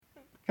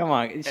Come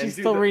on, she's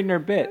still reading her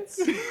bits.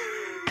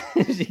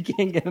 She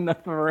can't get enough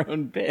of her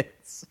own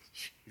bits.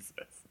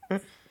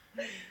 Jesus.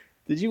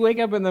 Did you wake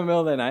up in the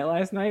middle of the night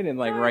last night and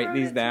write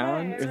these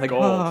down? It's You're like,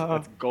 gold. oh.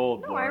 That's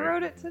gold. No, Lori. I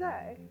wrote it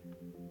today.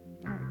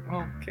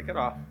 Well, kick it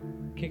off.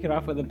 Kick it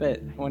off with a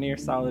bit. One of your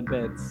solid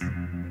bits.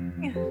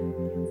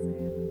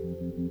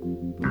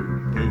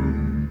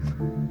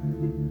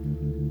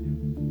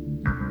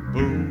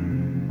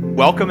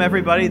 Welcome,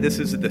 everybody. This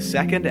is the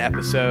second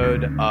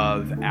episode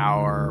of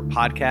our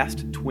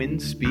podcast, Twin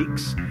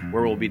Speaks,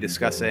 where we'll be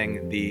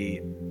discussing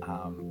the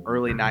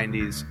early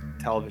 90s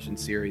television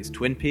series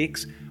Twin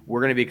Peaks. We're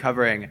going to be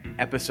covering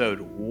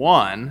episode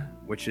 1,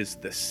 which is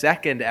the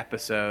second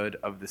episode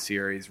of the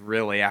series,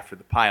 really after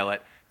the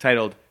pilot,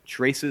 titled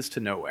Traces to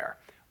Nowhere.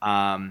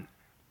 I'm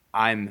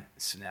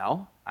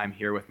Snell. I'm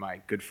here with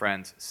my good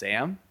friends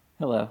Sam.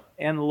 Hello.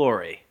 And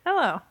Lori.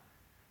 Hello.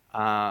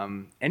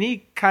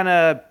 Any kind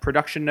of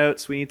production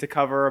notes we need to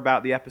cover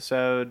about the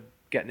episode?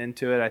 Getting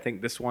into it, I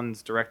think this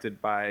one's directed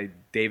by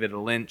David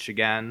Lynch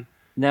again.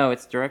 No,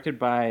 it's directed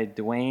by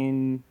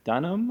Dwayne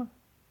Dunham.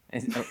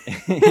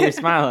 You're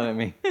smiling at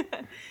me.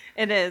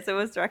 It is. It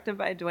was directed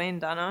by Dwayne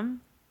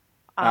Dunham.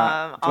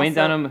 Dwayne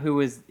Dunham, who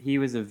was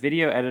a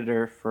video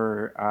editor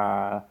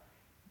for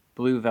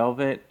Blue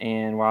Velvet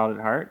and Wild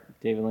at Heart,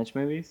 David Lynch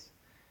movies.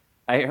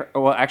 I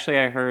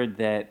heard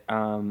that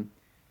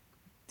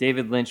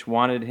David Lynch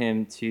wanted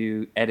him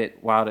to edit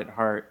Wild at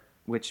Heart,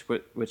 which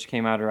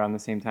came out around the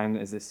same time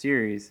as the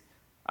series,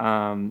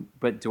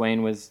 but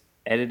Dwayne was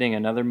editing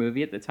another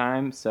movie at the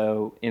time,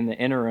 so in the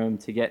interim,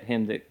 to get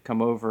him to come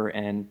over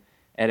and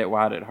edit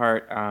Wild at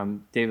Heart,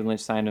 David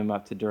Lynch signed him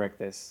up to direct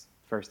this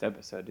first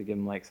episode to give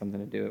him like something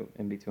to do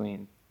in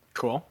between.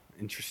 Cool.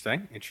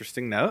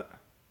 Interesting note.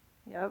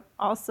 Yep.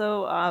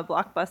 Also,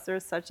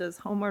 blockbusters such as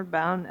Homeward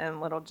Bound and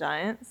Little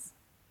Giants.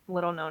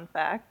 Little known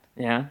fact.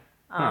 Yeah.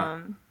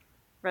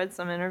 Read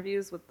some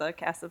interviews with the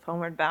cast of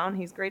Homeward Bound.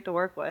 He's great to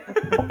work with.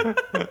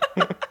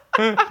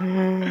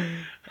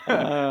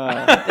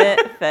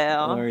 Bit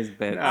fail. Lori's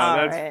bits. No, All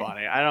that's right.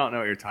 funny. I don't know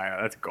what you're talking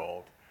about. That's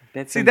gold.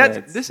 Bits See, and that's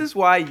bits. this is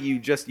why you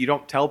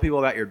don't tell people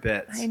about your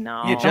bits. I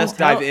know. You Don't just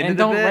dive into and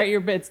the don't bit. write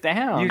your bits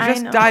down. You I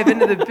just know. dive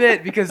into the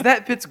bit because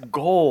that bit's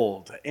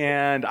gold,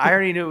 and I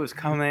already knew it was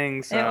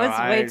coming. So It was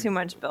way too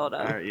much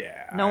buildup.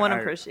 Yeah. No one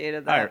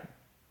appreciated that.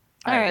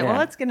 All right, yeah. well,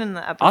 let's get into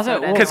the episode.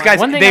 Also, well, Because anyway. guys,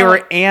 One thing they I were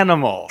wa-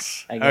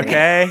 animals. I get it.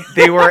 Okay,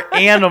 they were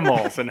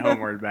animals in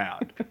Homeward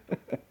Bound.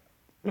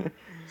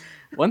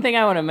 One thing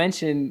I want to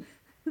mention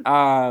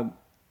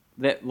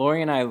that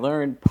Lori and I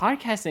learned,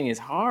 podcasting is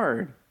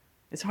hard.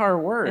 It's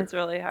hard work. It's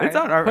really hard. It's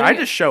not. I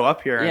just show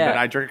up here and Yeah. then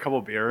I drink a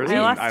couple beers I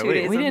and lost I 2 leave.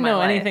 days we of didn't my know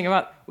life. anything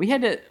about.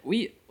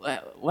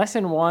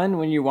 Lesson 1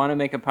 when you want to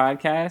make a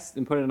podcast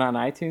and put it on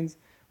iTunes.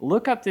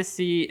 Look up to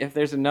see if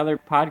there's another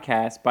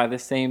podcast by the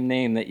same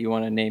name that you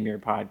want to name your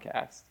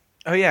podcast.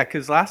 Oh yeah,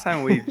 because last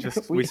time we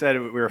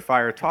said we were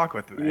Fire Talk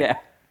with me. Yeah.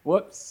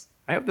 Whoops.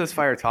 I hope those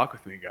Fire Talk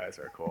with me guys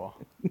are cool.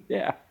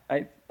 Yeah.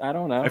 I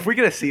don't know. If we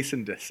get a cease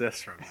and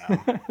desist from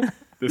them,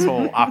 this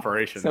whole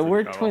operation. So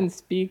we're Twin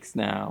Speaks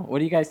now. What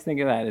do you guys think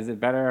of that? Is it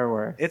better or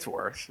worse? It's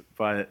worse,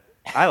 but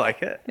I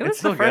like it. It was it's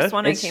still the first good.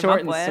 one It's I came short up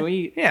and with.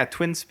 sweet. Yeah,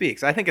 Twin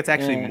Speaks. I think it's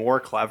actually Yeah. more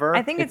clever.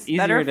 I think It's it's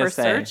better easier to for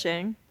say.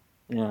 searching.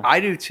 Yeah. I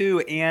do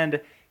too.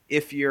 And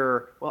if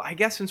you're, well, I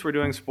guess since we're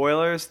doing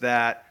spoilers,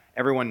 that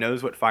everyone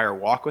knows what Fire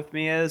Walk with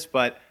Me is,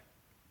 but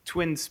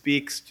Twin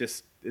Speaks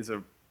just is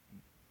a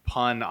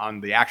pun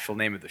on the actual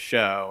name of the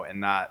show and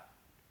not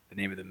the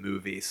name of the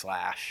movie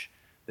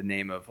 / the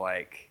name of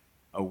like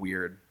a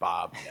weird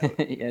Bob note.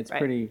 Yeah, it's Right.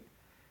 pretty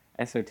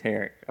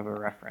esoteric of a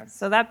reference.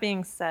 So that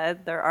being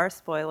said, there are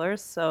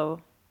spoilers,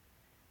 so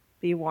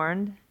be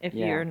warned if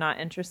Yeah. you're not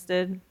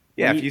interested.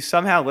 Yeah, We- if you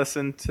somehow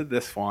listened to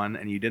this one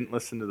and you didn't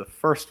listen to the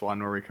first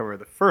one where we covered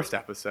the first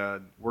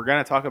episode, we're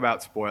going to talk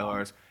about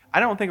spoilers. I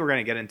don't think we're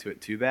going to get into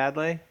it too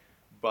badly,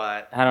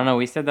 but I don't know.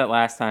 We said that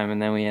last time,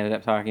 and then we ended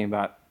up talking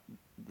about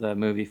the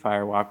movie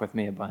Fire Walk with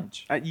Me a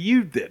bunch.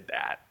 you did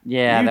that.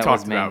 Yeah, you that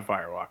talked was me. about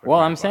Fire Walk with Well,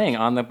 Me a I'm bunch. saying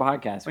on the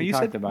podcast, Oh, we you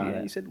talked said, about yeah,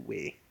 it. You said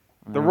we.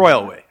 The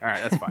royal we. All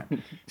right, that's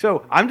fine.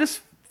 So I'm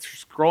just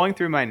scrolling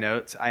through my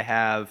notes. I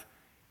have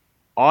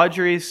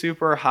Audrey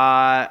super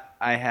hot.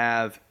 I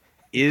have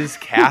is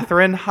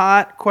Catherine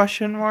hot?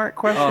 Question mark?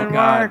 Oh,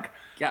 God.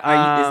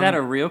 Is that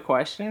a real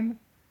question?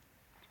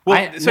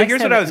 Well, so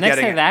here's what I was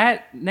getting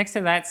at. Next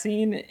to that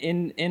scene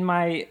in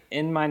my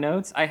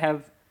notes, I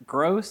have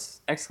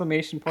gross !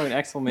 Feet !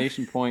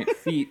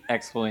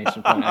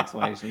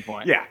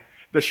 Yeah,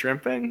 the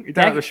shrimping. You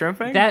talking about the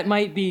shrimping? That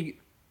might be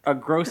a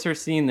grosser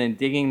scene than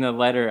digging the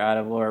letter out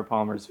of Laura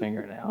Palmer's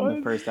fingernail in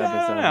the first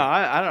episode. No,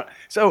 I don't.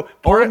 So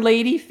Old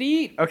lady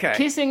feet? Okay.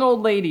 Kissing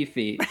old lady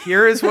feet.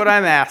 here is what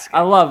I'm asking.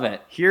 I love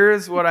it.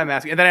 Here's what I'm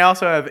asking, and then I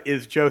also have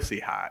is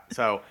Josie hot?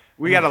 So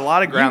we got a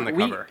lot of ground to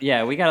We cover.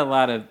 got a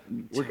lot of...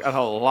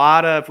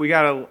 We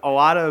got a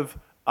lot of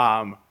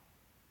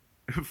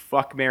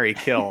fuck, marry,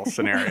 kill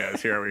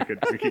scenarios here. We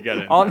could get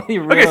into. All the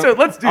real, Okay, so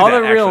let's do all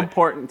that. the real actually.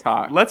 important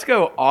talk. Let's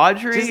go,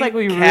 Audrey. Just like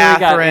we really Catherine,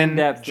 got in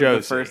depth with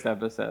Josie. the first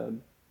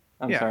episode.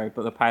 I'm Yeah. sorry,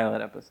 but the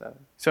pilot episode.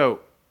 So,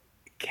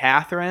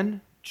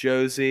 Catherine,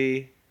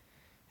 Josie,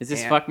 Is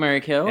this fuck,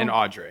 marry, kill? and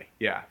Audrey.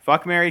 Yeah.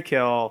 Fuck, marry,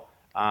 kill.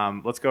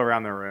 Let's go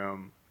around the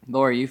room.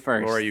 Laura, you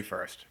first. Laura, you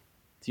first.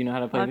 Do you know how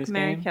to play Fuck, this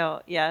marry, game?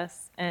 kill.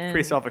 Yes. And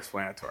Pretty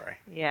self-explanatory.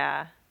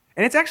 yeah.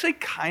 And it's actually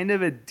kind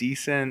of a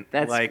decent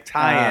That's-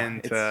 tie-in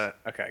it's- to...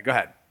 Okay, go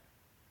ahead.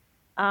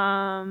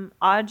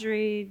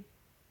 Audrey,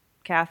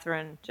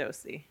 Catherine,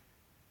 Josie.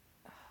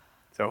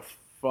 So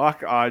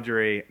fuck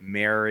Audrey,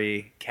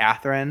 marry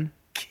Catherine,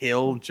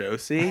 kill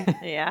Josie.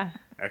 Yeah.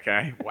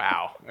 Okay,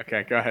 wow.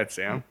 Okay, go ahead,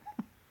 Sam.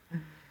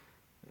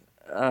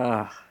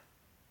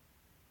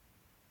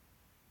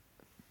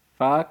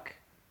 Fuck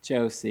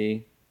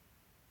Josie,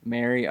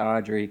 marry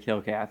Audrey,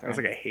 kill Catherine.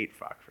 That's like a hate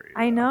fuck for you.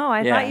 I though. know.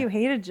 I Yeah. thought you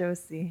hated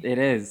Josie. It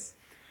is.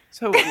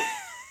 So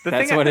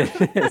That's what it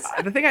is.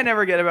 The thing I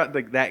never get about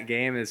that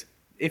game is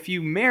if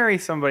you marry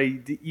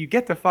somebody, you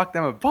get to fuck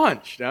them a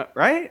bunch,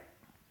 right?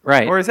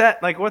 Right. Or is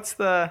that like what's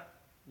the?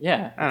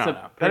 yeah. I it's don't a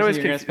know. That person always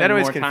you're gonna that spend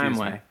always more time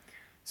confused me. with.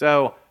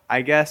 So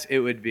I guess it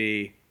would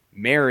be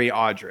marry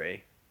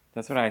Audrey.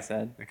 That's what I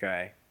said.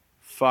 Okay.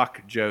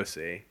 Fuck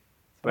Josie.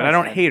 But what I I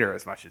don't said. hate her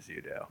as much as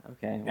you do.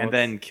 Okay. well, And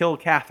then kill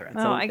Catherine.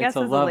 Oh, a- I it's guess a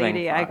as a loving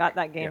lady, I fuck. got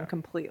that game Yeah.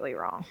 completely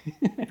wrong.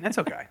 That's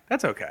okay.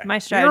 That's okay. My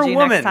strategy You're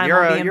a woman. next time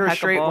you're will a be you're a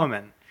straight impeccable.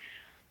 woman.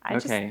 I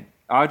just, okay.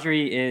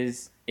 Audrey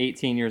is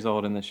 18 years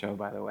old in the show,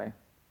 by the way.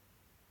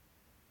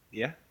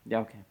 Yeah. Yeah.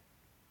 Okay.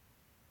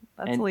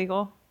 that's and-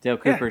 legal. Dale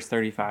Cooper's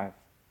 35.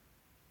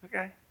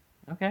 Okay.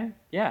 Okay.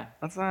 Yeah.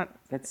 That's not.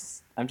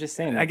 That's. I'm just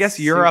saying. I that's guess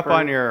you're up super-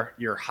 on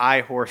your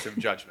high horse of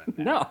judgment.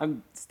 No,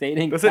 I'm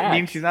stating. Doesn't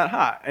mean facts. she's not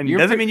hot, and You're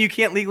doesn't pro- mean you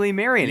can't legally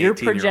marry an You're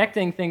 18-year-old.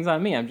 projecting things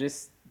on me. I'm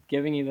just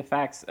giving you the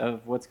facts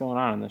of what's going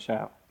on in the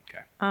show.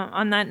 Okay.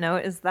 On that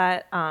note, is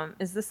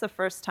this the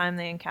first time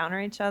they encounter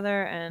each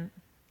other and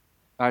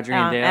Audrey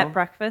and Dale. at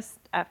breakfast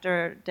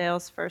after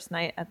Dale's first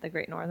night at the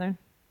Great Northern?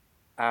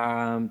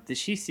 Did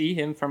she see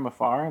him from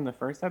afar in the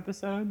first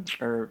episode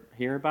or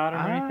hear about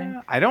him or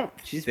anything? I don't.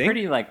 She's think...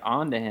 pretty like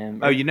on to him.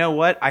 Oh, you know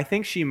what? I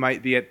think she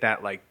might be at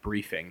that like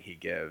briefing he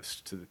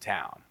gives to the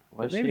town.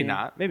 Was But maybe she?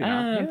 not. Maybe I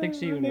not. don't think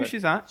she Maybe even-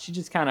 she's not. She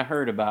just kind of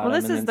heard about Well,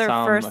 him. this and is then their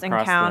saw him first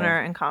across encounter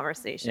and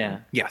conversation. Yeah,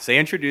 Yes, they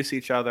introduce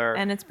each other.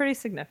 And it's pretty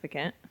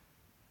significant.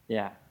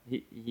 yeah.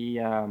 He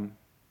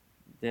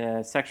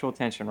the sexual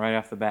tension right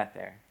off the bat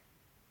there.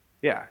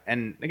 Yeah,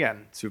 and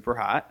again, super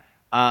hot.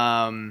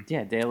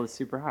 Yeah, Dale is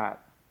super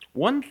hot.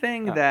 One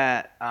thing Oh.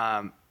 that,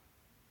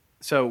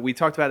 so we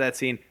talked about that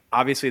scene.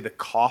 Obviously, the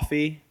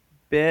coffee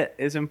bit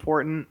is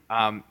important.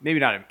 Maybe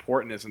not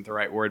important isn't the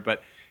right word,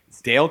 but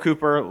Dale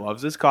Cooper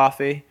loves his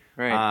coffee.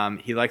 Right.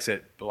 He likes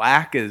it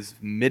black as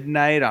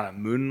midnight on a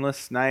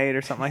moonless night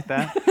or something like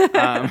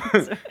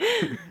that.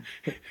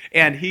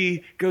 And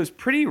he goes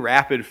pretty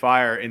rapid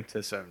fire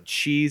into some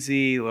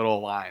cheesy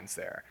little lines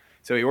there.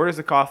 So he orders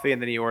the coffee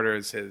and then he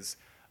orders his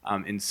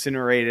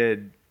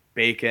incinerated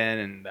bacon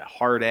and the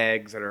hard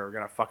eggs that are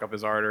going to fuck up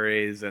his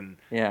arteries and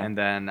Yeah. and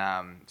then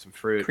some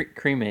fruit,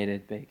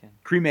 Cremated bacon.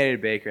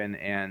 cremated bacon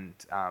and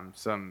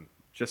some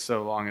just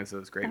so long as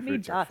those That'd be grapefruits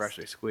are dust.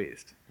 freshly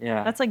squeezed.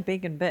 Yeah. That's like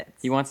bacon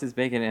bits. He wants his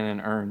bacon in an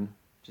urn,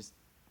 just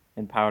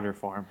in powder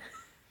form.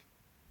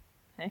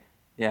 Hey,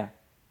 Yeah.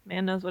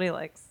 man knows what he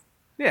likes.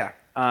 Yeah.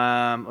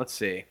 Let's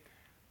see.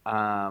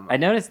 I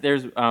noticed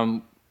there's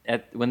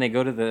when they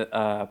go to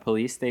the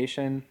police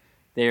station,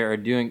 they are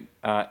doing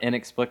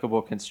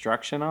inexplicable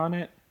construction on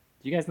it.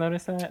 Do you guys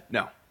notice that?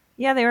 No.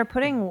 Yeah, they were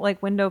putting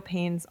like window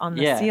panes on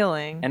the Yeah.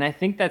 ceiling. And I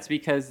think that's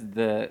because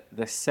the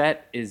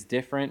set is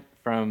different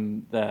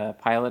from the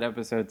pilot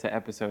episode to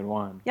episode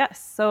 1. Yes.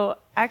 So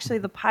actually,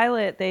 the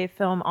pilot they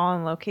film all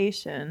in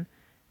location.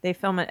 They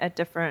film it at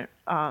different.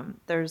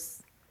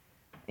 There's,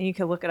 and you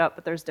can look it up,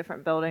 but there's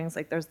different buildings.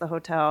 Like there's the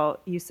hotel.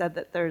 You said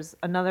that there's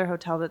another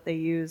hotel that they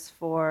use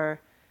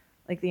for,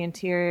 like the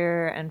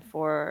interior and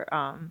for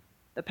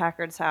the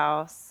Packard's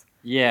house.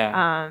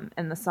 Yeah.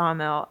 And the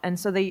sawmill. And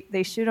so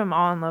they shoot them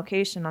all on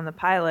location on the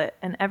pilot.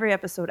 And every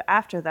episode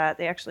after that,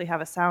 they actually have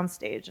a sound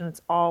stage, and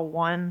it's all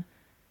one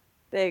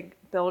big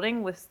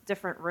building with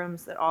different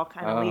rooms that all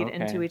kind of Oh, lead okay.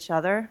 into each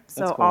other.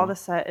 So That's all cool. the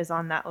set is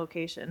on that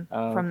location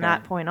Oh, from okay.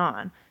 that point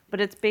on. But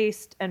it's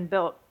based and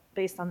built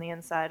based on the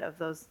inside of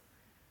those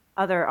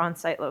other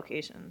on-site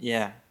locations.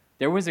 Yeah,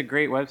 there was a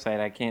great website.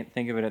 I can't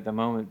think of it at the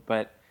moment,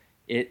 but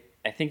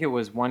I think it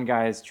was one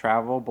guy's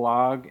travel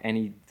blog, and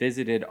he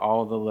visited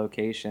all the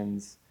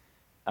locations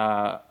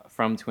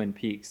from Twin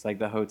Peaks, like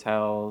the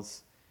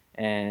hotels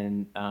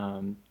and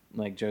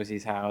like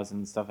Josie's house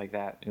and stuff like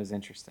that. It was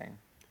interesting.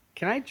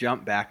 Can I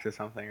jump back to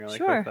something really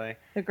Sure. quickly?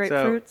 The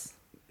grapefruits.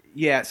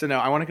 Yeah, so no,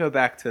 I want to go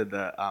back to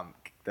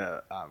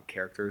the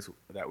characters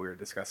that we were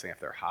discussing if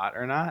they're hot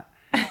or not.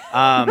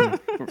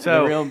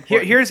 So real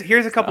important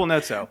here's a couple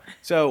notes though.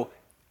 So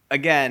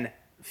again,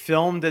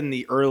 filmed in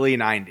the early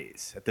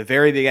 '90s, at the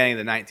very beginning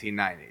of the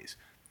 1990s.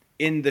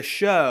 In the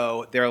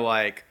show, they're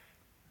like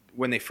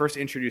when they first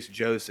introduced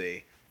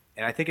Josie,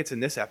 and I think it's in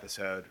this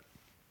episode.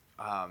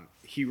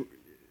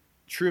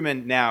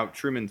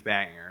 Truman's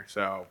banging her,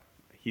 so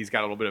he's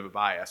got a little bit of a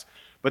bias.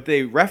 But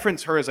they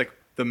reference her as like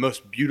the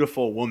most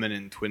beautiful woman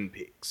in Twin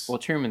Peaks. Well,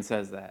 Truman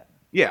says that.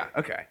 Yeah.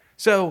 Okay.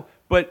 So,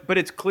 but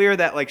it's clear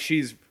that like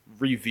she's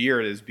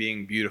revered as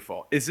being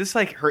beautiful. Is this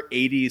like her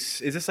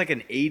 80s? Is this like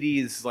an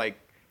 80s like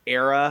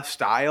era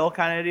style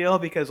kind of deal?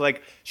 Because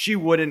like she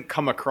wouldn't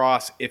come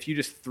across if you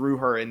just threw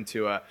her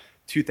into a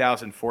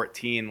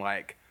 2014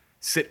 like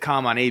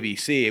sitcom on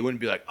ABC. It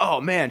wouldn't be like,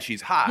 oh man,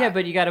 she's hot. Yeah,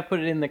 but you got to put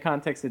it in the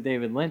context of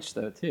David Lynch,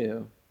 though,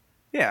 too.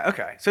 Yeah.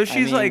 Okay. So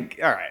she's mean, like,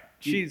 all right.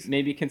 She's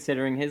maybe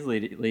considering his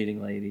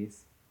leading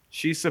ladies.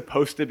 she's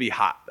supposed to be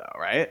hot though,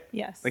 right?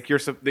 Yes. Like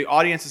the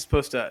audience is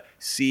supposed to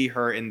see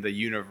her in the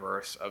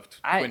universe of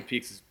Twin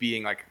Peaks as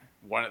being like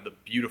one of the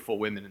beautiful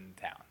women in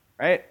town,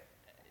 right?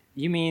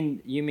 You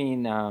mean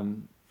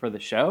for the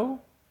show?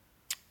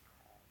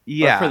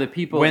 Yeah. Or for the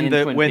people in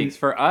Twin Peaks?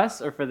 For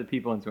us or for the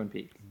people in Twin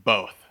Peaks?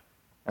 Both.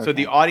 Okay. So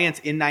the audience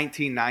in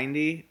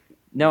 1990.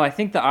 No, I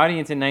think the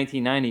audience in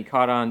 1990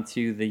 caught on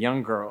to the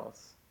young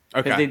girls.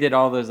 Okay. Because they did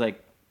all those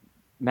like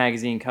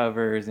magazine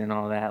covers and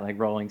all that, like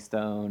Rolling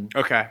Stone.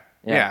 Okay.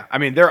 Yeah. Yeah. I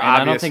mean, they're And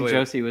obviously. I don't think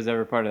Josie was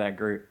ever part of that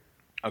group.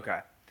 Okay.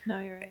 No,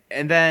 you're right.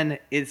 And then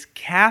is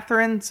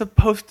Catherine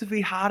supposed to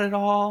be hot at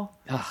all?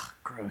 Ugh,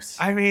 gross.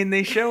 I mean,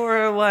 they show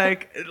her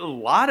like a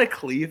lot of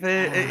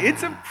cleavage.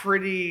 It's a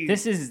pretty.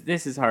 This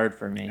is hard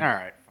for me. All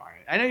right, fine.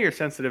 I know you're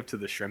sensitive to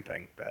the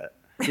shrimping, but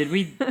Did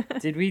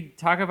we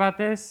talk about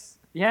this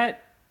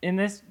yet in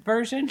this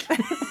version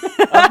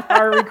of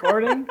our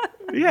recording?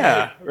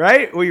 yeah,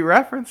 right. We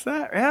referenced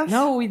that. Yes.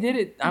 No, we did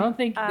it. I don't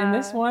think in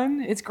this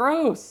one. It's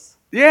gross.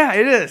 Yeah,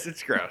 it is.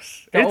 It's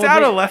gross. The It's old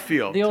out la- of left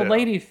field. The old too.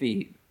 lady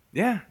feet.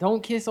 Yeah.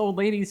 Don't kiss old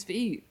ladies'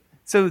 feet.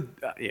 So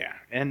yeah,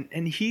 and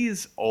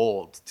he's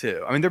old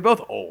too. I mean, they're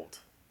both old.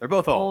 They're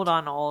both old. Old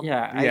on old.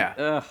 Yeah. Yeah.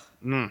 Ugh.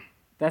 Mm.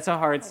 That's a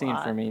hard scene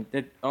lot. for me.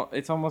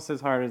 It's almost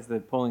as hard as the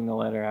pulling the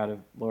letter out of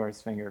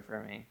Laura's finger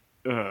for me.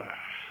 Ugh,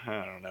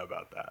 I don't know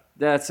about that.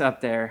 That's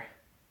up there.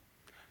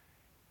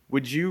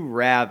 Would you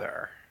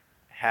rather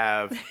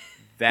have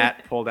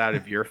that pulled out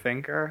of your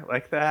finger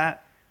like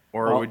that,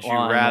 or Well, would you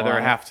well, I'm rather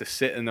alive. have to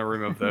sit in the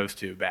room of those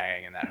two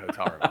banging in that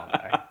hotel room all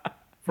day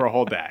for a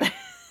whole day?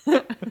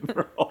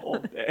 For a whole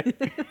day.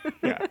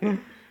 Yeah.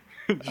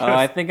 Oh,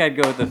 I think I'd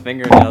go with the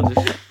fingernail,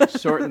 just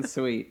short and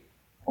sweet.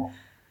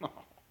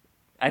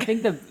 I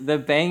think the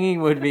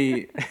banging would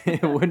be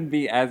it wouldn't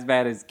be as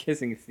bad as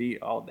kissing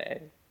feet all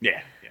day.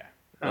 Yeah.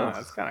 Oh, Ugh.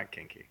 that's kind of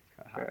kinky.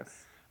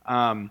 Gross.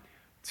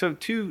 So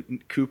two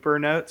Cooper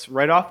notes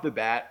right off the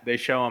bat. They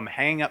show him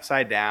hanging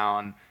upside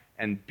down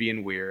and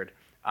being weird,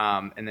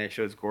 and then it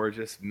shows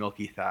gorgeous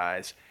milky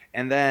thighs.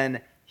 And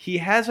then he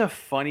has a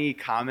funny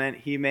comment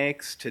he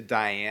makes to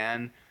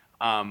Diane,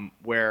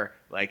 where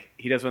like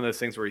he does one of those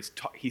things where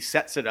he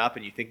sets it up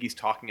and you think he's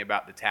talking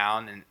about the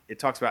town, and it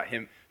talks about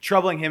him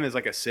troubling him as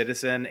like a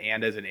citizen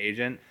and as an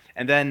agent,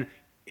 and then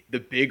the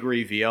big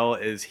reveal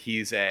is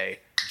he's a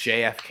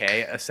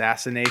JFK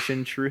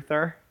assassination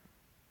truther.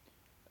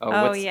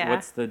 Oh, yeah.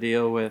 What's the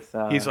deal with?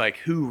 He's like,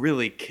 who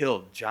really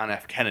killed John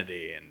F.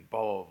 Kennedy and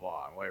blah, blah,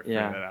 blah. And whatever.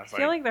 Yeah. And I was I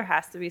feel like there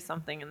has to be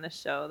something in this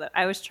show that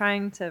I was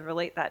trying to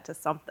relate that to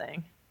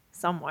something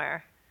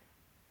somewhere.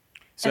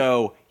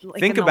 so like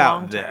think in the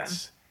long about term.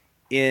 this.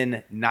 In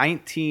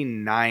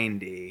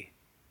 1990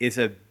 is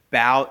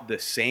about the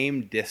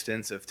same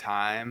distance of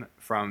time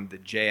from the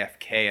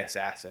JFK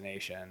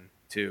assassination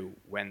to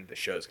when the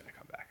show's going to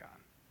come back on.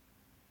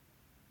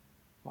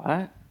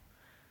 what?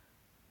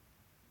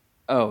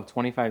 Oh,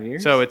 25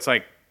 years? So it's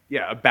like,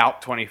 yeah,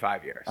 about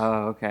 25 years.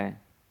 Oh, okay.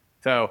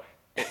 So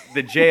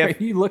the Are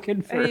JFK... you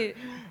looking for Are you-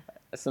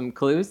 some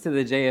clues to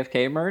the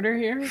JFK murder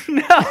here?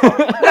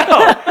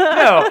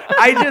 No,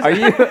 I just... Are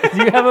you?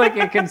 Do you have like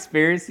a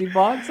conspiracy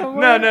blog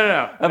somewhere?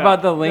 No.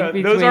 About the link No,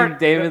 those between aren't-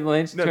 David no,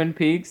 Lynch, no. Twin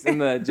Peaks, and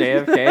the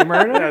JFK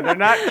murder? No, they're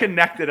not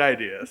connected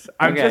ideas.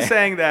 I'm Okay. just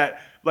saying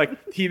that, like,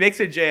 he makes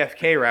a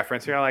JFK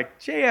reference. You're like,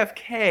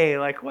 JFK,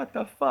 like, what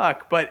the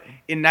fuck? But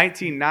in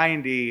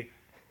 1990,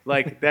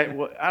 like, that, I don't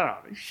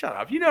know. Shut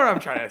up. You know what I'm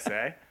trying to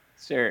say.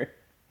 Sure.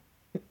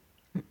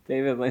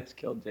 David Lynch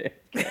killed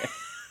JFK.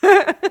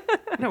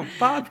 No,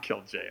 Bob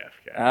killed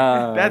JFK.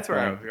 Oh, That's where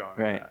okay. I was going.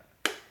 Right.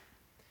 With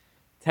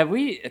Have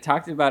we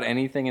talked about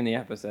anything in the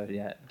episode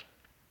yet?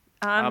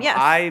 that. Yes.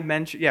 I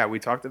mentioned, we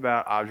talked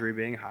about Audrey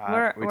being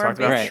hot. We we're talked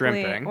about basically-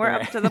 shrimping. We're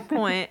up to the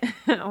point.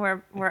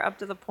 we're up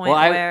to the point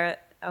Well, where.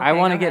 I okay,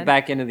 want to go get ahead.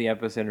 back into the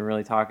episode and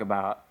really talk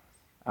about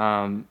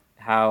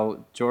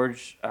how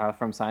George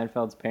from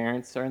Seinfeld's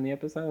parents are in the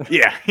episode.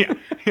 Yeah.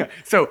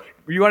 So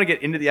you want to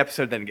get into the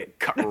episode, then get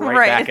cut right,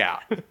 Right. back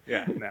out.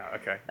 Yeah, no,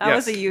 okay. That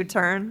was a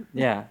U-turn.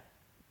 Yeah.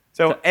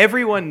 So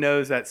everyone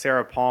knows that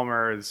Sarah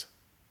Palmer is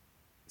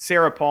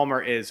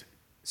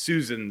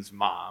Susan's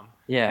mom.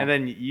 Yeah. And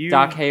then you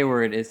Doc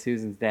Hayward is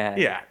Susan's dad.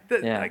 Yeah.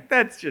 Yeah. Like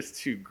that's just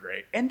too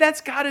great. And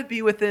that's got to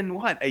be within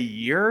what, a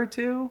year or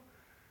two?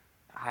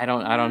 I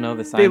don't know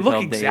the Seinfeld They look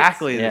dates.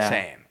 exactly the Yeah.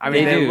 same. I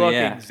mean, They they do, look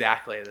yeah.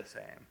 exactly the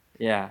same.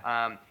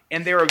 Yeah.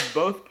 And they were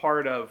both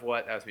part of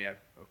what? That was me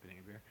opening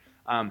a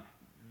beer.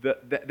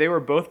 They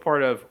were both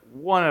part of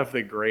one of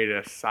the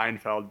greatest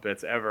Seinfeld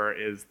bits ever.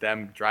 Is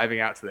them driving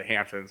out to the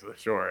Hamptons with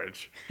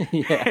George.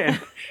 Yeah.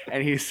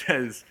 And he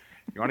says,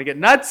 "You want to get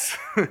nuts?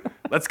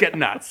 Let's get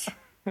nuts."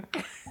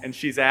 and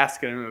she's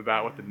asking him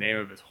about what the name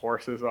of his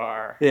horses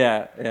are.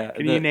 Yeah.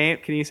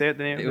 Can you say what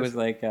the name It of was this?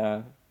 like,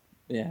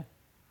 yeah.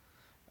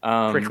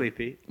 Prickly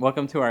Pete.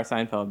 Welcome to our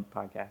Seinfeld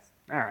podcast.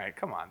 All right,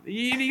 come on.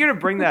 You're going to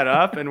bring that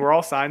up, and we're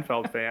all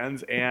Seinfeld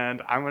fans,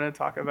 and I'm going to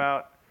talk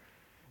about...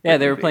 Yeah,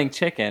 they were Pete. playing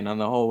chicken on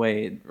the whole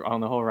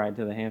ride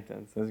to the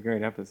Hamptons. It was a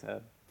great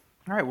episode.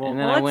 All right, well... And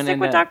then Well, I let's went stick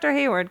with into- Dr.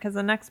 Hayward because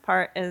the next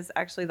part is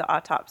actually the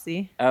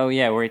autopsy. Oh,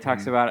 yeah, where he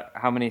talks about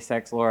how many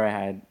sex Laura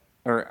had.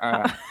 Or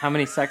how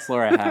many sex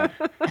Laura had.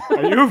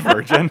 Are you a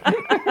virgin?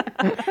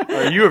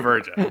 Are you a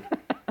virgin?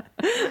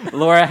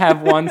 Laura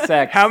have one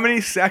sex. How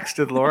many sex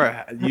did Laura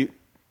have?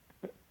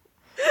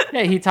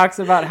 Yeah, he talks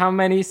about how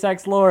many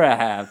sex Laura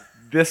have.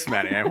 This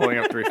many. I'm holding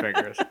up 3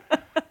 fingers.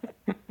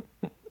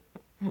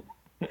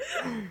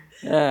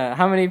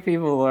 How many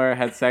people Laura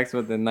had sex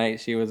with the night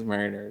she was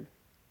murdered?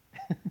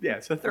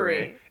 Yeah, so 3.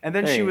 Three. And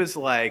then she 3. was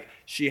like,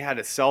 she had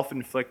a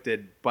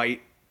self-inflicted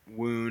bite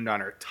wound on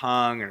her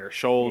tongue and her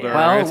shoulder. Yeah.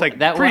 Well, It's like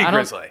that pretty I don't-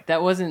 grisly.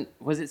 That wasn't.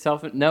 Was it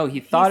self? No, he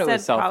thought it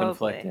was said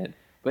probably. self-inflicted.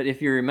 But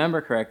if you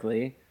remember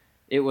correctly,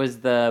 it was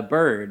the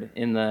bird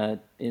in the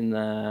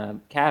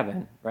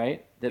cabin,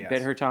 right? That Yes.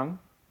 bit her tongue.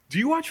 Do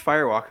you watch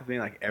Fire Walk with Me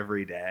like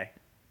every day?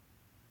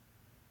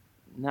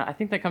 No, I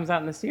think that comes out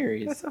in the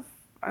series.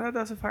 I thought that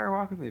was a Fire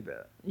Walk with Me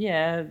bit.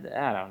 Yeah,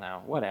 I don't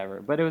know.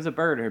 Whatever. But it was a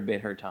bird who bit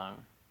her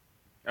tongue.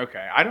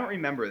 Okay, I don't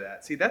remember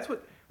that. See, that's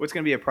what's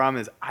going to be a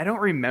problem is I don't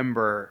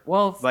remember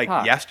Well, it's like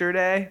tough.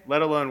 yesterday,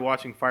 let alone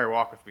watching Fire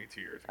Walk with Me 2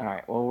 years ago. All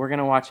right. Well, we're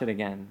gonna watch it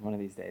again one of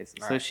these days.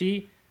 All So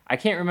right. I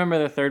can't remember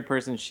the third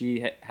person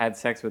she had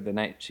sex with the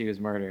night she was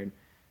murdered,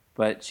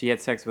 but she had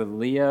sex with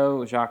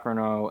Leo, Jacques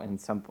Renault, and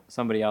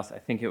somebody else. I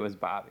think it was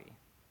Bobby.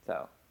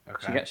 So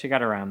Okay. she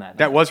got around that.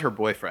 That night. was her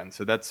boyfriend,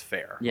 so that's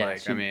fair. Yeah, Like,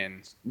 she- I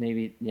mean,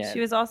 maybe yeah. She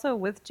was also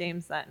with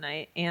James that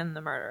night and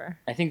the murderer.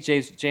 I think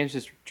James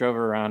just drove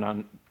her around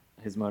on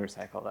his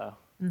motorcycle though.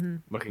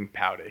 looking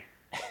pouty.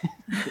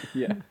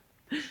 Yeah.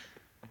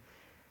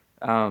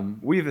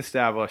 We've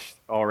established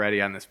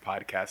already on this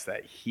podcast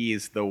that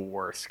he's the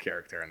worst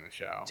character in the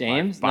show.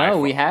 James? By No,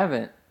 far. we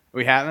haven't.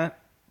 We haven't?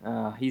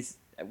 He's.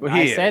 Well,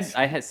 he is.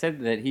 I had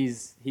said that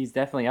he's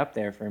definitely up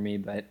there for me,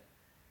 but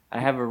I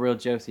have a real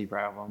Josie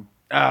problem.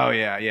 Oh,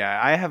 yeah.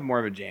 I have more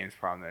of a James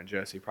problem than a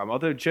Josie problem.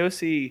 Although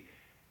Josie,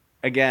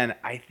 again,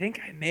 I think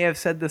I may have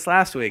said this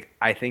last week.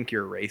 I think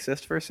you're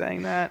racist for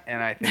saying that,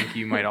 and I think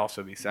you might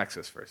also be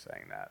sexist for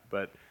saying that.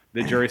 But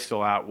the jury's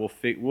still out.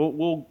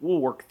 We'll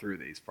work through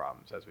these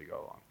problems as we go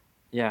along.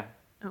 Yeah.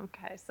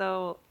 Okay,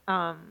 so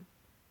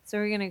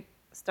we're gonna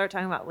start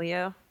talking about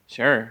Leo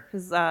Sure.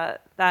 because How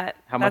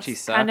much he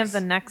kind of sucks.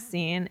 the next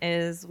scene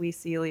is we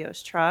see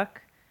Leo's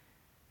truck.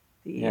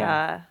 The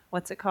Yeah.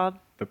 what's it called?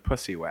 The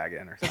pussy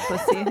wagon or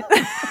something.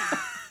 Pussy.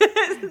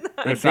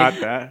 It's not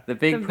that. The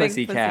big The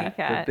pussy cat.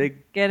 The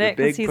big- Get the it?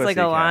 Because big he's like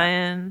a pussycat.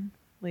 lion.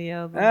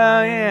 Leo. The Oh,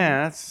 lion.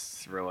 yeah.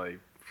 That's really...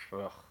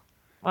 Ugh.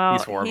 Well,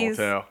 He's horrible,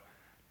 too.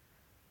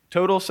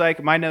 Total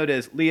Psycho. My note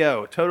is,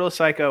 Leo, Total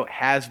Psycho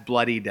has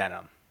bloody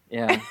denim.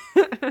 Yeah.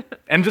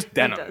 And just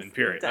denim, does, in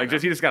period. denim. Like,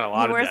 just he just got a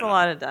lot He of wears denim. a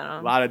lot of denim.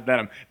 A lot of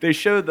denim. They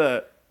show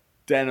the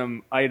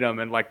denim item,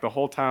 and like the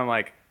whole time,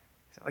 like,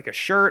 is it like a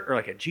shirt or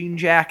like a jean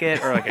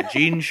jacket or like a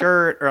jean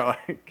shirt or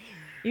like?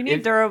 You need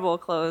If- durable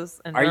clothes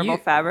and Are durable you-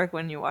 fabric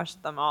when you wash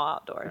them all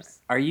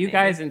outdoors. Are you Maybe.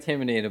 guys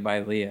intimidated by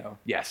Leo?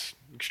 Yes,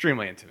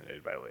 extremely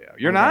intimidated by Leo.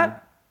 You're Okay.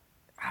 not?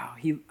 Oh,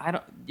 I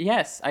don't.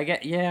 Yes, I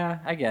get. Yeah,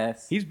 I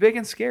guess. He's big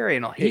and scary,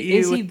 and I'll hit you.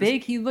 Is he with this-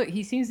 big?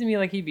 He seems to me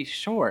like he'd be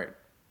short.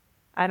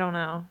 I don't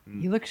know.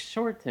 He looks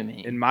short to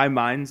me. In my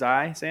mind's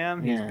eye,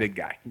 Sam, he's Yeah. a big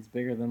guy. He's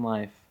bigger than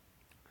life.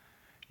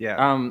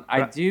 Yeah. I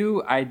But-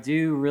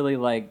 do really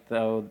like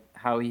though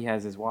how he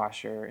has his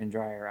washer and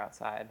dryer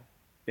outside.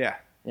 Yeah.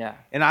 Yeah.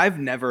 And I've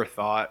never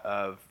thought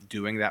of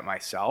doing that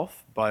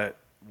myself, but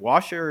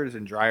washers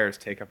and dryers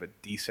take up a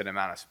decent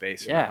amount of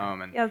space in Yeah. the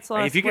home. And Yeah, it's a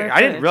lot of if you square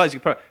I didn't footage. realize you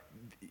could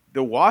put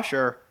the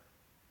washer.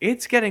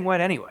 It's getting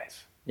wet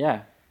anyways.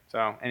 Yeah.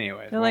 So,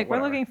 anyways, They're like,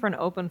 whatever. we're looking for an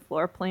open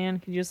floor plan.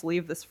 Could you just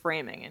leave this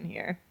framing in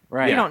here?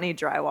 Right. You don't need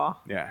drywall.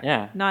 Yeah.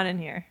 Yeah. Not in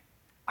here.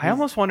 I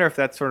almost wonder if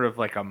that's sort of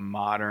like a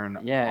modern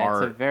Yeah.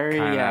 art, It's a very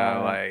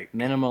kinda like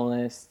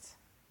minimalist,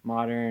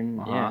 modern.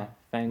 Uh-huh. Yeah.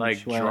 Feng like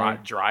shui.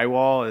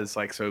 drywall is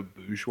like so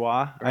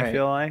bourgeois. I Right.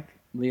 feel like.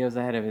 Leo's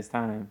ahead of his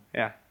time.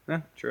 Yeah.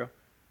 True.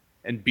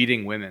 And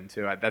beating women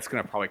too. That's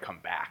gonna probably come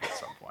back at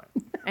some point.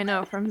 I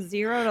know. From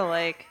 0 to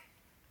like.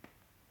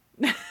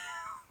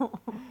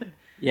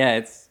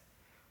 Yeah.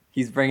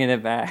 He's bringing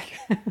it back.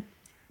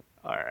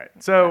 All right.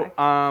 So,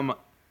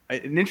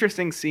 an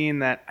interesting scene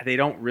that they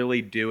don't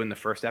really do in the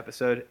first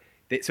episode.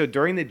 So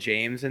during the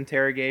James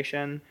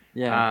interrogation,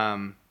 Yeah.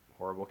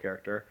 horrible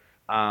character.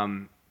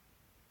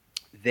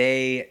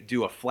 They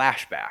do a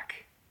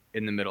flashback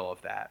in the middle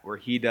of that where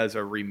he does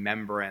a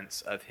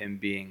remembrance of him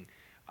being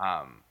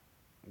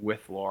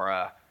with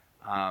Laura,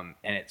 and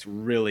it's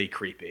really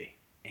creepy.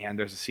 And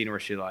there's a scene where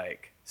she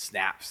like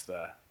snaps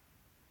the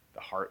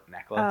heart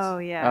necklace. Oh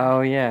yeah.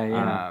 Oh yeah.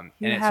 Yeah. and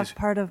You it's have just,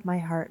 part of my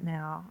heart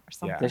now, or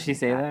something. Does she like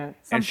say that?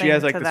 and she Something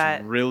has like to this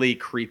that. really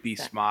creepy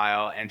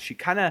smile, and she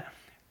kind of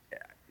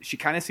she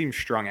kind of seems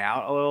strung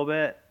out a little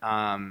bit,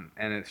 and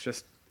it's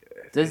just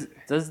Does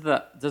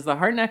the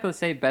heart necklace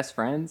say best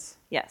friends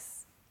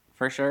Yes.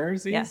 for sure?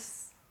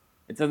 Yes.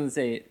 It doesn't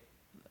say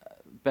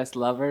best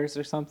lovers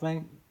or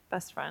something.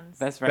 Best friends.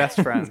 Best friends.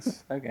 best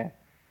friends. Okay.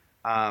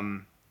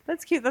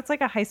 That's cute. That's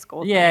like a high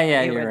school Yeah, thing yeah,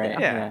 that you you're would right.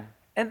 do. Yeah.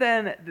 And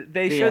then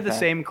they showed the BFF.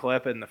 same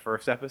clip in the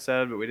first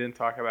episode, but we didn't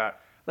talk about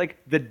like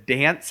the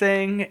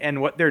dancing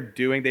and what they're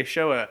doing. They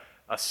show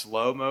a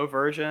slow-mo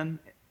version,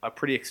 a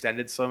pretty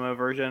extended slow-mo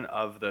version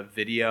of the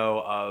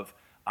video of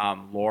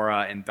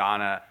Laura and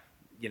Donna,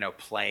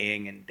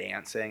 playing and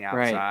dancing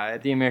outside.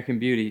 Right. The American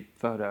Beauty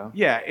photo.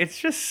 Yeah, it's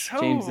just so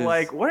James's-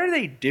 like, what are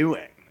they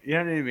doing? You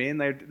know what I mean?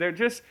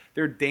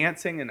 They're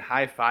dancing and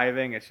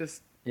high-fiving. It's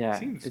just Yeah.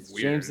 seems It's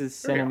weird. James's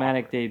It's very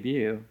cinematic awkward.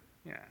 debut.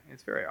 Yeah,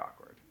 it's very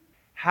awkward.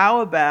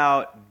 How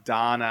about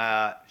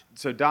Donna?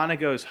 So Donna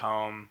goes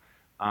home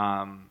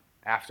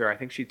after I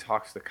think she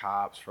talks to the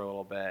cops for a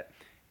little bit,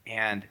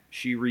 and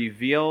she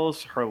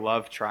reveals her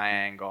love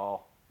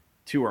triangle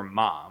to her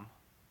mom,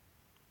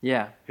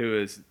 Yeah. who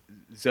is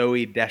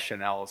Zoe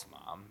Deschanel's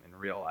mom in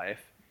real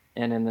life.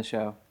 And in the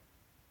show.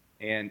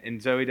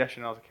 And Zoe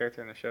Deschanel's a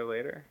character in the show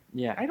later.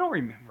 Yeah. I don't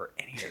remember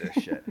any of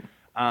this shit.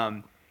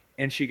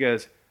 And she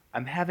goes,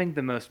 "I'm having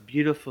the most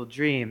beautiful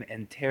dream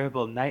and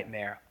terrible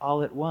nightmare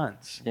all at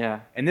once."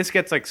 Yeah. And this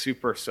gets like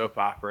super soap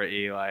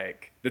opera-y,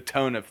 like the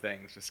tone of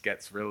things just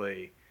gets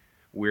really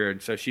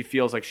weird. So she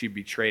feels like she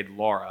betrayed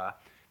Laura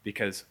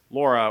because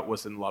Laura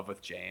was in love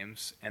with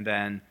James, and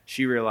then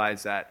she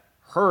realized that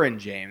her and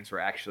James were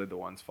actually the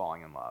ones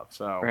falling in love.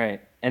 So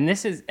Right. And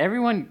this is,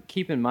 everyone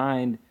keep in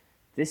mind,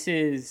 this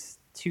is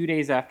 2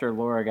 days after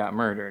Laura got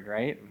murdered,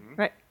 right?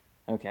 Right.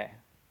 Okay.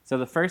 So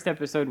the first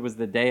episode was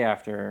the day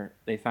after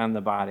they found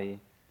the body,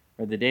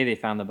 or the day they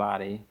found the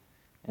body,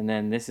 and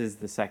then this is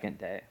the second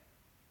day.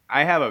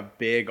 I have a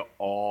big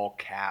all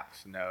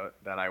caps note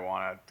that I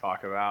want to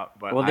talk about,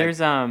 but Well,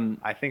 there's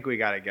I think we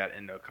got to get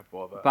into a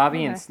couple of the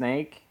Bobby and Okay.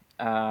 Snake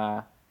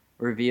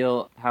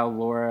reveal how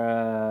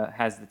Laura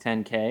has the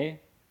 10K.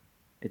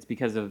 It's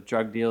because of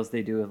drug deals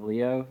they do with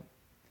Leo,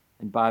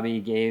 and Bobby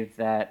gave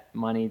that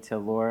money to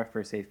Laura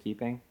for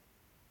safekeeping.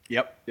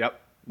 Yep.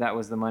 That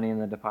was the money in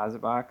the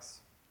deposit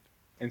box.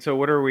 And so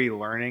what are we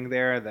learning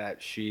there?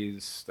 That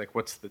she's like,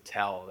 what's the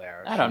tell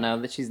there? I don't know,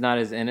 that she's not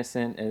as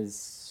innocent as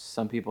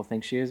some people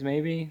think she is,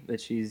 maybe. That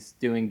she's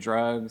doing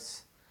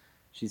drugs,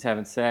 she's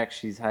having sex,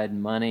 she's hiding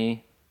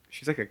money.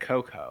 She's like a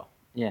Coco.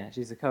 Yeah,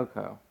 she's a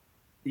Coco.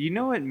 You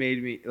know what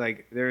made me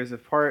like? There's a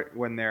part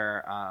when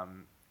they're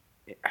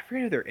I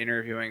forget who they're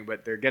interviewing,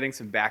 but they're getting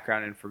some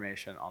background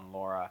information on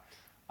Laura,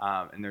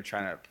 and they're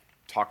trying to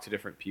talk to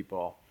different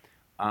people.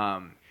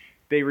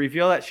 They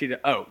reveal that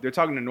they're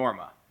talking to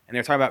Norma, and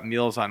they're talking about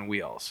Meals on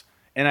Wheels,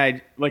 and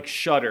I like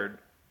shuddered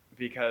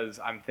because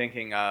I'm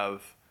thinking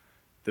of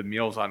the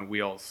Meals on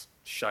Wheels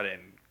shut-in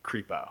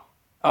creepo.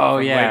 Oh,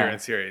 from yeah. later in the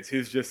series,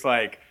 who's just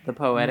like The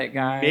poetic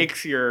guy.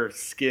 makes your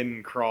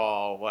skin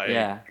crawl. Like,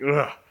 Yeah.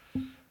 ugh.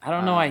 I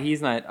don't know why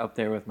he's not up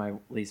there with my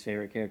least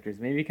favorite characters.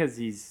 Maybe because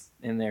he's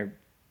in there,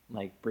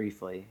 like,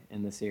 briefly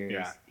in the series.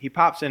 Yeah, he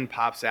pops in,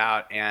 pops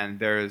out, and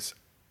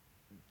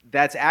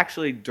that's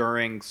actually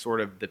during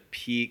sort of the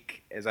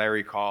peak, as I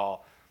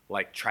recall,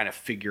 like trying to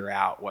figure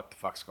out what the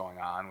fuck's going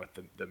on with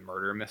the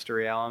murder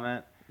mystery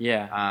element.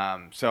 Yeah.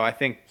 So I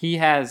think, He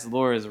has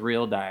Laura's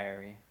real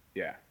diary.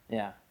 yeah.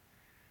 Yeah.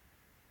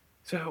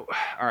 So,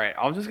 all right,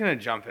 I'm just gonna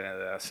jump into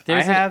this.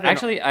 There's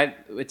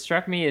it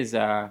struck me as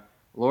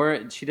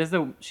Laura. She does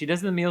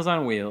the Meals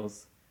on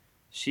Wheels.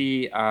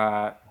 She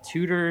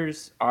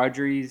tutors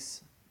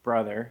Audrey's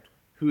brother.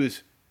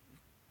 who's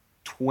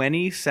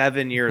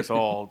 27 years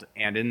old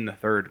and in the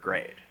third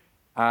grade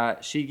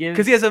She gives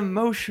because he has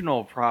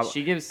emotional problems.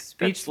 she gives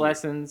speech That's weird.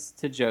 lessons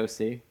to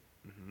Josie.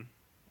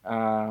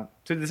 So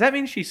does that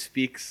mean she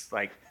speaks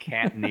like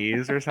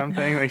Cantonese or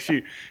something? Like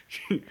she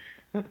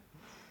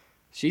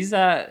She's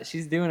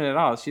doing it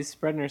all. She's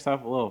spreading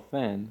herself a little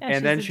thin. Yeah,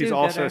 and then a she's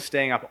also do-gooder.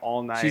 staying up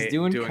all night. She's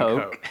doing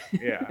coke.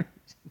 Yeah,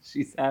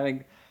 She's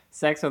having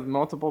sex with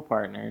multiple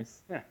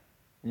partners. Yeah.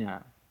 Yeah.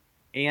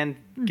 and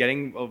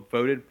getting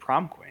voted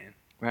prom queen,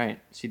 Right.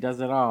 She does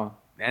it all.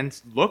 and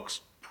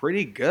looks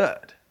pretty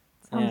good.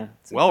 Yeah.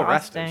 It's Well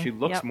rested. exhausting. She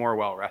looks Yep. more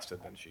well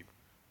rested than she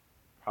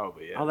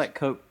probably is. All that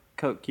coke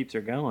keeps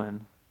her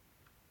going.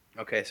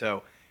 Okay,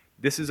 so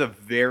this is a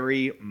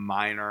very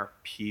minor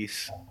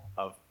piece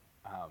of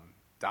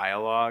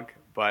dialogue,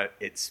 but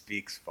it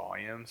speaks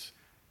volumes.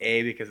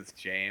 A, because it's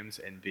James,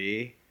 and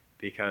B,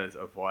 because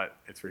of what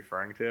it's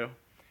referring to.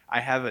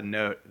 I have a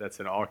note that's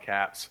in all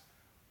caps,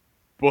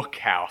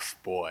 Bookhouse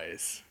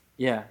Boys,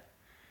 Yeah.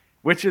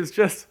 which is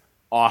just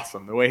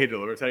awesome. The way he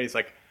delivers it, he's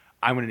like,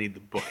 I'm going to need the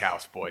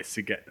Bookhouse Boys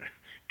to get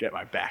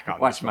my back on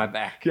Watch this my one.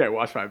 back. Yeah,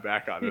 watch my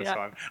back on this Yeah.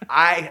 one.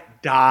 I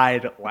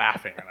died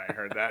laughing when I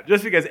heard that.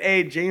 Just because,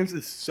 A, James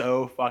is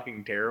so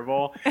fucking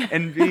terrible,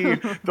 and B,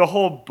 the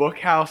whole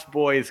Bookhouse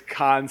Boys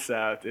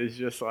concept is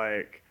just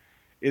like,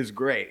 is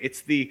great.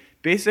 It's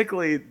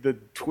basically the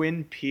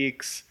Twin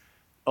Peaks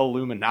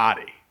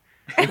Illuminati.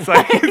 It's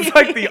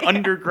like the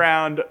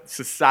underground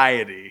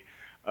society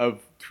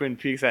of Twin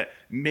Peaks that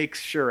makes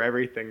sure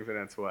everything's in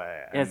its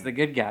way. Yeah, it's the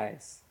good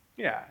guys.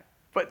 Yeah,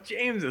 but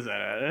James is in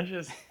it. It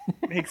just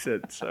makes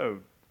it so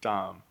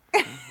dumb.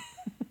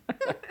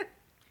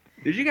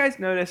 Did you guys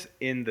notice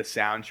in the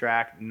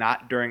soundtrack,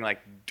 not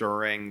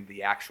during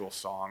the actual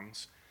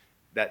songs,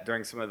 that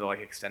during some of the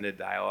extended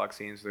dialogue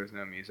scenes, there's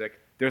no music.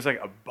 There's a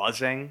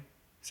buzzing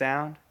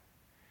sound.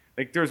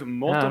 There's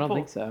multiple. No, I don't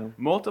think so.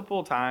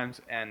 Multiple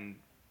times, and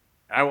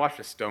I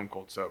watched it stone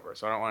cold sober,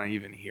 so I don't want to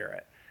even hear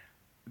it.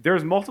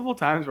 There's multiple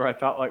times where I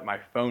thought my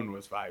phone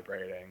was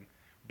vibrating,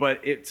 but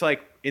it's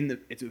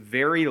it's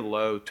very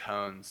low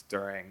tones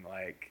during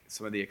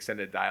some of the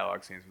extended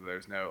dialogue scenes where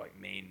there's no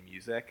main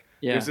music.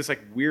 Yeah. There's this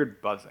weird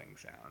buzzing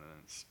sound,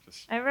 and it's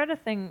just. I read a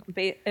thing.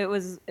 It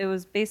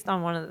was based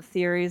on one of the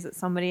theories that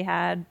somebody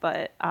had,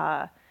 but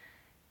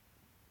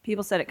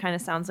people said it kind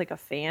of sounds like a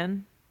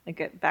fan,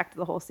 back to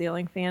the whole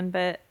ceiling fan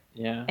bit.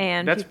 Yeah.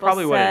 And that's people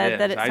probably said what it is.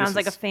 that it sounds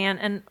like a fan.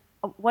 And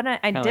what I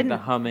Kinda didn't, like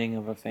the humming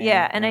of a fan.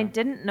 yeah, and I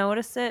didn't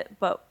notice it,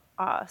 but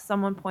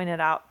someone pointed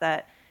out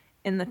that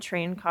in the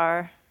train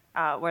car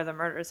where the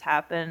murders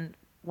happened,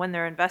 when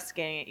they're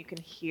investigating it, you can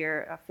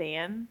hear a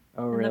fan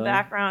in really? the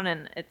background,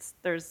 and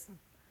there's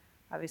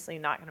obviously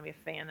not going to be a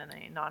fan in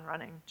a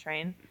non-running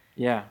train.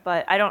 Yeah.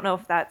 But I don't know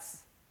if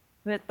that's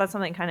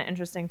something kind of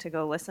interesting to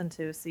go listen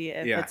to, see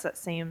if Yeah. it's that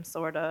same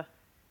sort of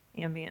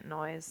ambient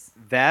noise.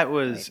 That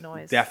was White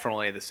noise.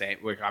 definitely the same.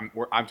 We're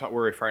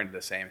referring to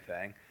the same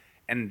thing,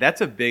 and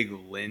that's a big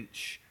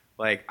Lynch.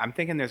 I'm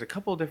thinking there's a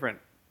couple different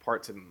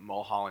parts of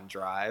Mulholland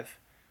Drive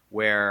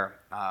where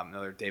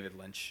another David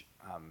Lynch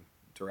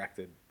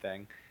directed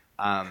thing.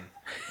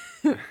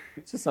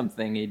 It's just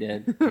something he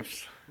did.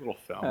 Little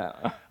film.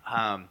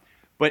 Oh.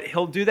 But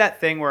he'll do that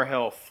thing where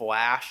he'll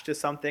flash to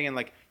something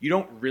and you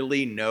don't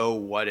really know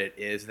what it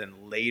is. Then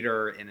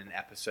later in an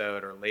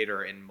episode or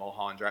later in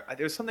Mulholland Drive,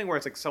 there's something where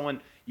it's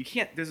someone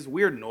there's this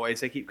weird noise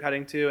they keep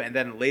cutting to, and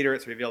then later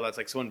it's revealed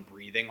that's someone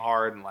breathing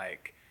hard, and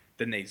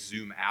then they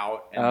zoom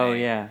out. And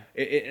Yeah.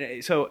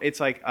 So it's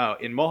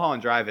in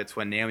Mulholland Drive, it's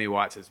when Naomi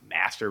Watts is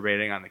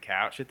masturbating on the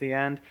couch at the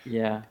end.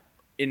 Yeah.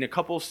 In a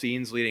couple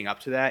scenes leading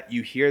up to that,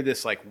 you hear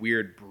this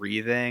weird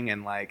breathing,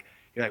 and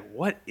you're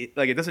what?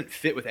 It doesn't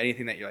fit with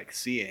anything that you're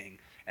seeing.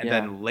 And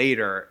then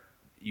later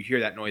you hear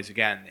that noise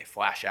again, and they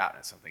flash out and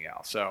it's something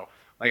else. So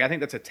I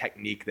think that's a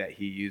technique that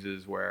he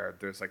uses where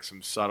there's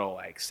some subtle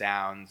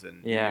sounds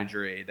and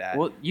imagery that.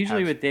 Well,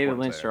 usually has with David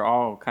importance Lynch, there. they're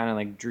all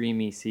kind of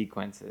dreamy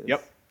sequences.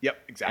 Yep,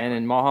 exactly. And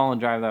in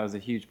Mulholland Drive, that was a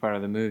huge part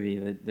of the movie,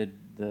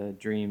 the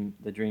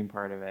dream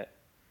part of it.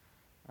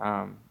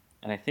 And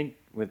I think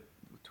with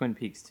Twin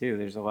Peaks too,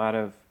 there's a lot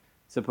of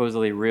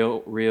supposedly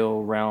real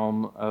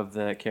realm of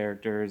the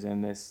characters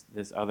in this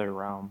other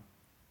realm,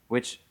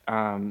 which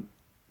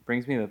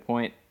brings me to the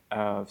point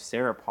of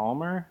Sarah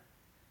Palmer,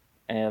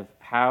 of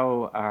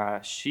how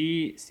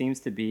she seems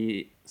to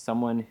be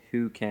someone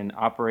who can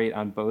operate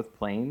on both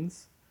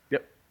planes.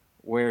 Yep.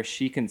 Where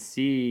she can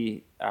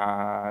see,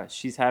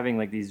 she's having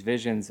these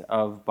visions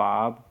of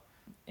Bob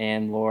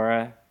and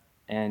Laura,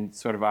 and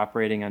sort of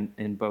operating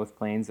in both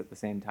planes at the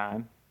same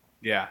time.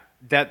 Yeah,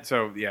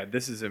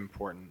 this is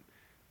important.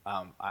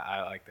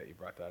 I like that you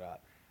brought that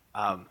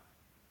up.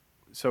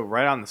 So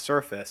right on the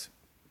surface,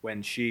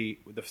 when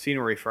the scene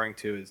we're referring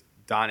to is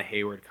Donna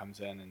Hayward comes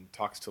in and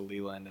talks to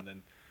Leland, and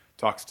then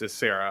talks to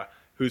Sarah,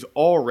 who's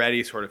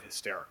already sort of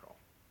hysterical.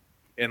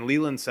 And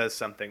Leland says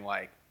something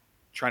like,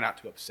 try not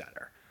to upset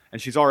her. And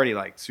she's already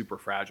super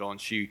fragile, and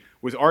she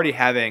was already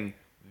having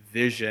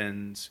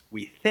visions,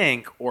 we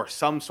think, or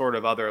some sort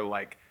of other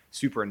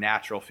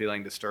supernatural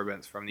feeling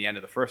disturbance from the end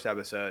of the first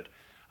episode.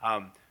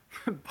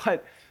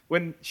 But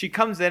when she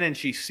comes in and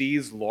she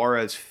sees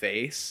Laura's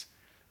face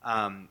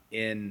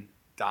in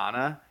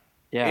Donna,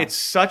 it's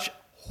such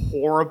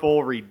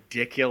horrible,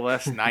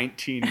 ridiculous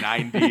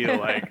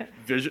 1990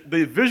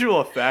 the visual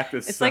effect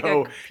is it's so. It's like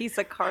a piece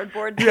of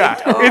cardboard. Yeah,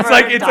 over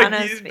it's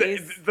Donna's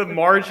face. the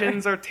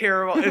margins are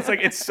terrible.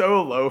 It's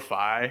so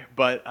lo-fi,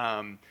 but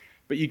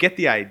you get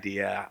the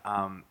idea.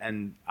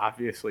 And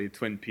obviously,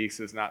 Twin Peaks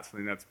is not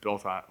something that's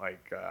built on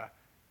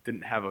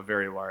didn't have a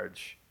very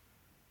large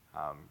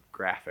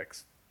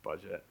graphics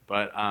budget,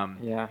 but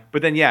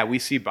then we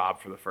see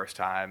Bob for the first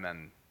time,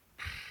 and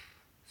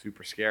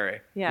super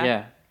scary.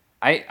 Yeah.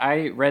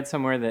 I read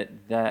somewhere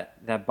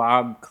that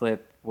Bob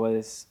clip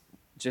was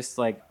just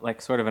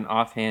like sort of an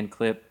offhand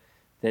clip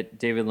that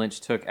David Lynch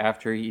took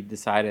after he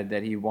decided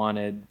that he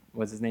wanted,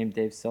 what's his name,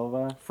 Dave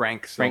Silva?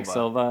 Frank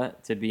Silva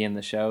to be in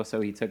the show, so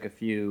he took a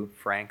few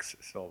clips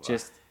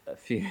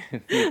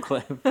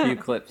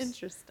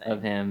Interesting.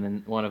 of him,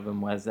 and one of them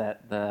was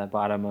at the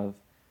bottom of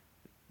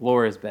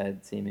Laura's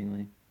bed,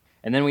 seemingly.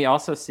 And then we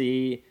also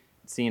see,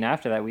 scene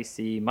after that, we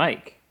see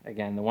Mike,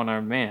 again, the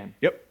one-armed man.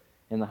 Yep.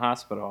 In the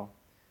hospital.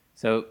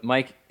 So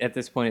Mike, at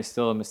this point, is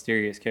still a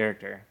mysterious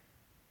character.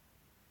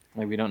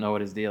 We don't know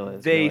what his deal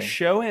is. They really.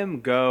 show him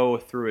go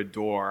through a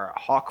door.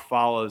 Hawk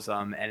follows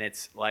him, and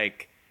it's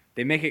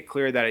they make it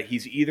clear that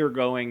he's either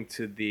going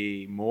to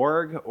the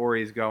morgue or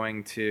he's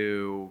going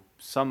to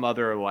some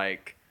other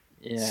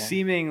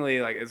seemingly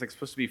like it's like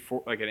supposed to be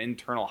for like an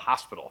internal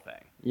hospital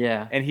thing.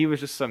 Yeah. And he was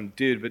just some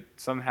dude, but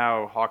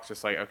somehow Hawk's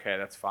just like, okay,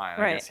 that's fine.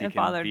 I Right, guess he it can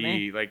bothered be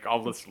me. like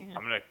all this. I'm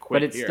gonna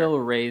quit. But it here. still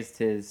raised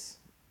his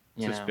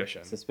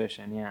Suspicion.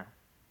 Suspicion, yeah.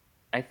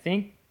 I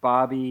think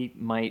Bobby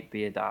might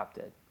be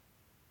adopted.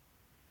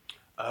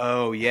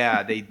 Oh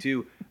yeah, they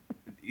do.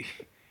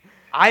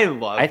 I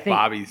love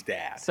Bobby's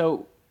dad.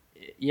 So,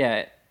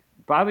 yeah,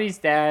 Bobby's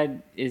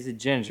dad is a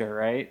ginger,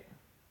 right?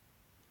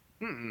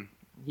 Mm-mm.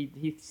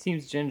 He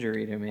seems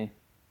gingery to me.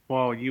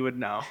 Well, you would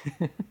know.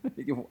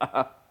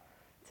 Wow.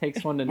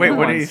 Takes one to Wait, know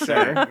what one, are you sir.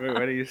 saying? Wait,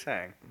 what are you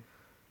saying?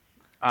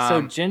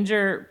 So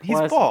ginger he's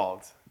plus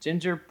bald.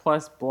 ginger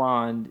plus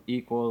blonde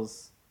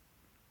equals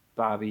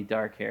Bobby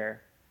dark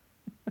hair.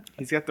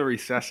 He's got the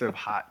recessive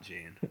hot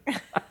gene.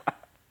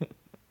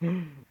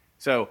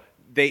 So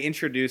they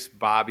introduced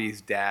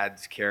Bobby's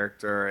dad's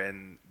character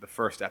in the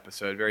first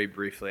episode very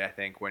briefly, I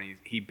think, when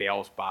he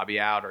bails Bobby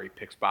out or he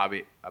picks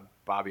Bobby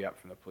up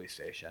from the police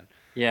station.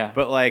 Yeah.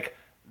 But like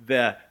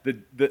the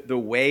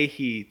way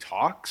he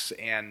talks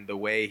and the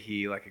way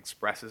he like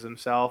expresses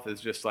himself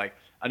is just like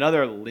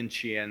another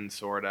Lynchian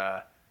sort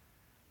of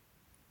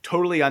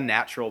totally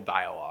unnatural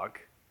dialogue.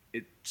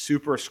 It's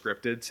super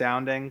scripted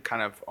sounding,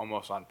 kind of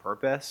almost on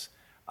purpose.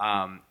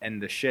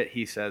 And the shit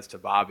he says to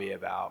Bobby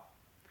about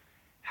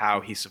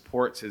how he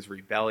supports his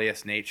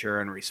rebellious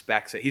nature and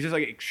respects it. He's just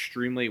like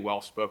extremely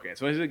well spoken.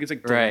 So it's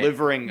like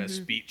delivering a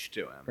speech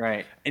to him.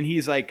 Right. And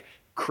he's like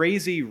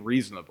crazy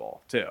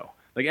reasonable too.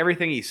 Like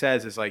everything he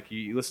says is like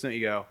you listen to it,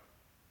 you go,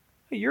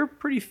 hey, you're a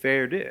pretty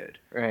fair dude.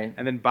 Right.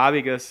 And then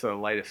Bobby goes to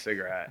light a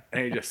cigarette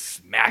and he just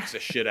smacks the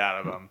shit out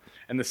of him.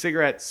 And the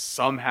cigarette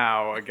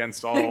somehow,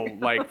 against all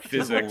like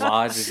physics,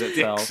 lodges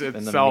sticks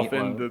itself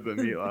into the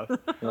meatloaf.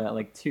 Yeah,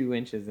 like 2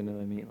 inches into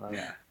the meatloaf.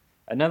 Yeah.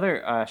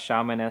 Another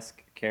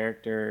shaman-esque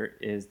character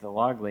is the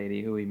log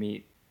lady, who we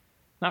meet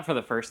not for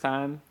the first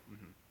time,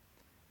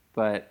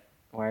 but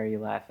why are you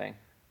laughing?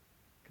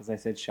 Because I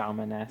said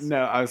shaman-esque.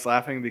 No, I was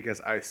laughing because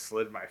I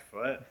slid my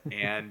foot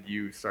and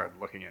you started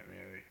looking at me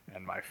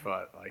and my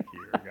foot like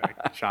you were going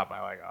to chop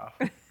my leg off.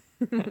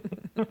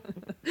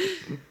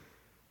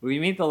 We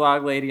meet the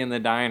log lady in the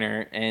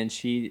diner, and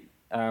she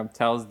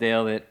tells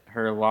Dale that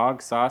her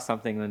log saw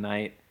something the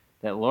night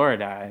that Laura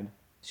died.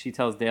 She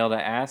tells Dale to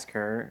ask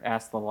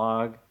the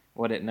log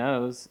what it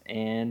knows,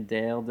 and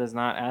Dale does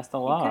not ask the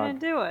log. He couldn't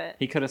do it.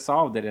 He could have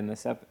solved it in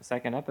the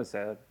second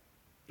episode.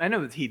 I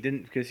know that he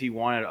didn't because he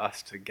wanted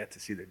us to get to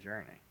see the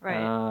journey. Right.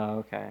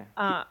 Oh, okay.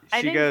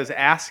 She goes,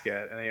 ask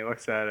it, and he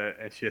looks at it,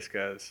 and she just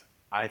goes,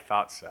 I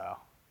thought so.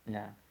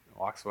 Yeah. And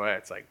walks away.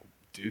 It's like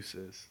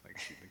deuces. Like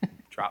she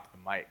dropped the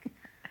mic.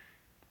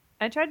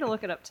 I tried to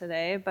look it up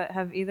today, but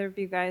have either of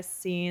you guys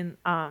seen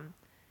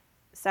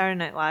Saturday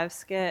Night Live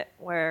skit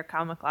where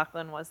Kyle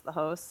MacLachlan was the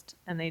host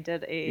and they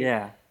did a...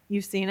 Yeah.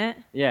 You've seen it?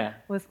 Yeah.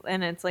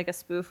 And it's like a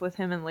spoof with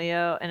him and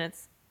Leo, and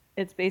it's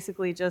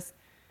basically just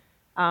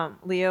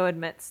Leo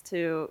admits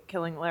to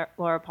killing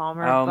Laura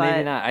Palmer. Oh, but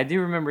maybe not. I do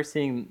remember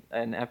seeing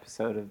an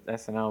episode of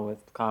SNL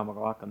with Kyle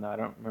MacLachlan, though. I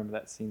don't remember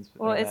that scene.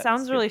 Well, it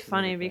sounds really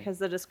funny because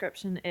the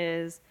description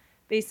is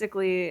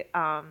basically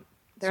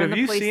they're So in have the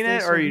you police seen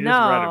it, station. or you just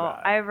no, read about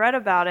it? I read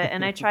about it,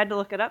 and I tried to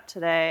look it up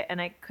today,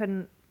 and I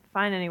couldn't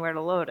find anywhere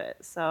to load it.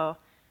 So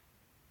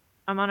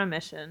I'm on a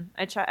mission.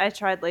 I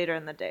tried later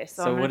in the day,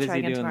 so I'm what gonna does try he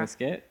again do in tomorrow. the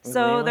skit? with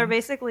So Leo? they're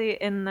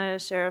basically in the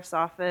sheriff's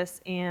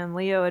office, and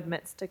Leo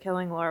admits to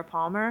killing Laura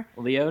Palmer.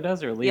 Leo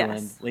does or Leland?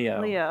 Yes,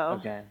 Leo. Leo.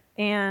 Okay.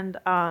 And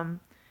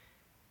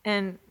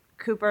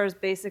Cooper's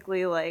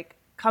basically like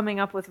coming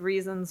up with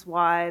reasons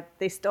why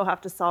they still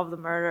have to solve the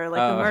murder.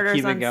 Like the murder's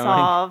keep it going.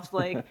 unsolved.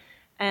 Like,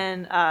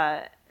 and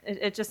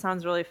it just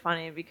sounds really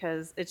funny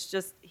because it's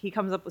just he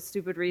comes up with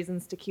stupid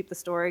reasons to keep the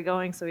story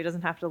going, so he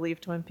doesn't have to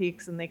leave Twin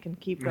Peaks, and they can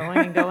keep going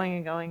and going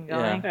and going and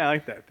going. Yeah, I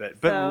like that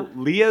bit. But So-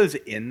 Leo's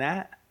in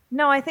that?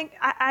 No, I think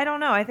I don't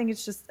know. I think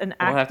it's just an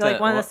We'll have act, like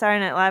to- one of we'll- the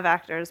Saturday Night Live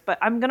actors. But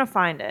I'm gonna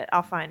find it.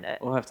 I'll find it.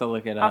 We'll have to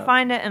look it up. I'll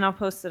find it and I'll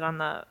post it on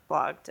the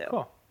blog too.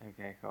 Cool.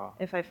 Okay, cool.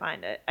 If I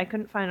find it. I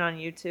couldn't find it on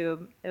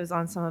YouTube. It was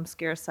on some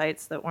obscure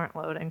sites that weren't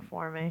loading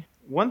for me.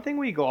 One thing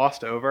we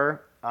glossed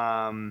over,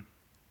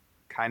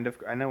 kind of,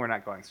 I know we're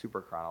not going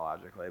super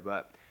chronologically,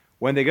 but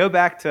when they go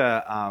back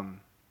to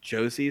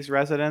Josie's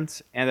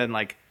residence, and then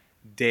like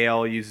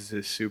Dale uses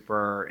his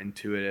super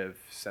intuitive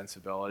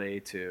sensibility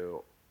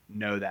to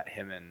know that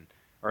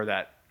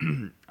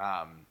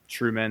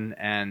Truman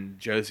and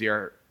Josie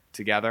are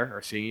together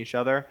or seeing each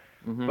other.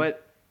 Mm-hmm.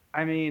 But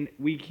I mean,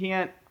 we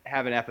can't do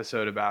a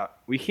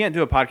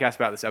podcast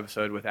about this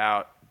episode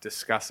without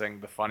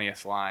discussing the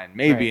funniest line,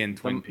 maybe Right. in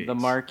Twin Peaks. The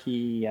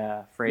marquee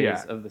phrase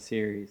Yeah. of the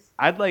series.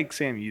 I'd like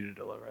Sam you to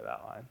deliver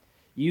that line.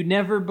 You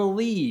never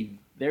believe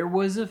there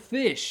was a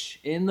fish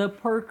in the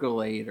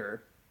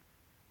percolator.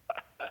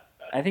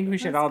 I think we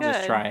should That's all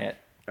just good. try it.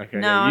 Okay,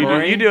 No, yeah,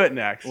 Lori? you do it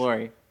next.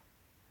 Lori,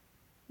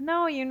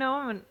 No, you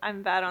know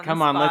I'm bad on come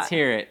the on, spot. let's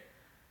hear it.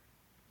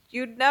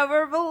 You'd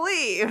never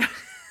believe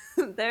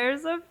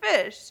there's a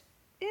fish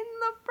in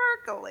the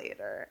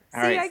percolator.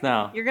 All right,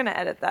 Snell. You're going to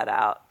edit that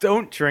out.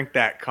 Don't drink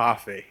that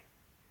coffee.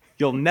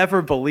 You'll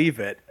never believe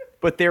it.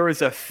 but there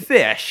was a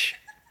fish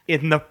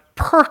in the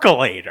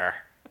percolator.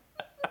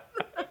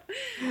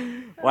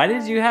 Why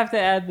did you have to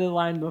add the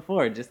line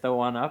before? Just to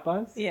one up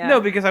us? Yeah. No,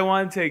 because I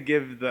wanted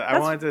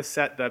to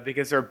set the,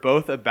 because they're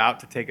both about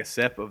to take a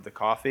sip of the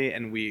coffee,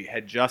 and we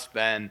had just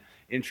been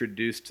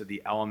introduced to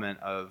the element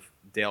of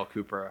Dale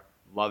Cooper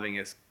loving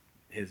his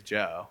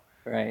Joe.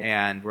 Right.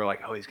 And we're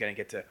like, oh, he's going to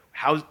get to,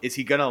 how is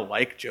he going to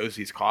like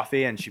Josie's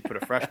coffee? And she put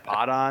a fresh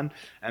pot on,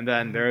 and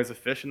then there is a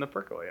fish in the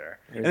percolator.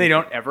 And they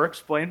don't ever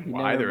explain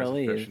why there's a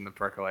fish in the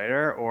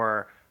percolator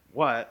or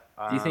what.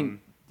 Do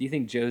you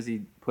think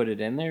Josie put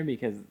it in there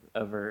because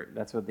of her?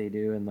 That's what they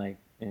do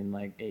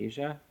in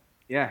Asia.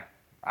 Yeah,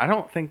 I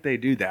don't think they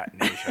do that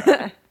in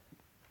Asia.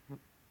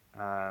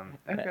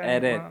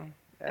 Edit.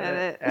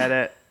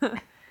 Edit.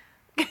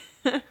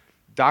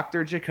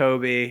 Dr.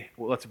 Jacoby,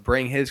 let's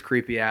bring his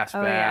creepy ass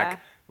back. Yeah.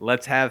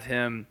 Let's have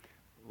him,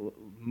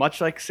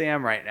 much like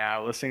Sam right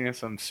now, listening to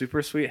some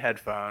super sweet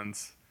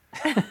headphones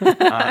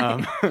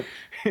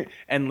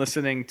and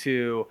listening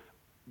to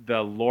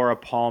the Laura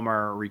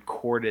Palmer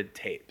recorded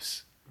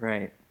tapes.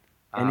 Right.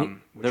 And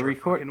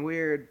fucking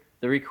weird.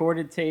 The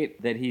recorded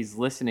tape that he's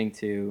listening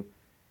to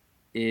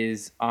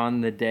is on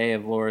the day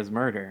of Laura's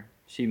murder.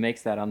 She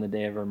makes that on the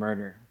day of her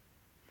murder.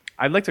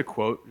 I'd like to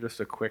quote just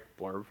a quick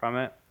blurb from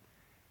it.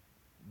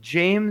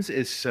 James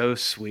is so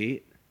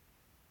sweet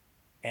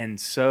and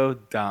so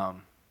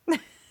dumb.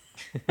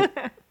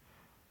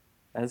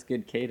 That's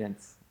good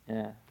cadence.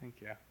 Yeah.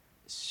 Thank you.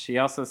 She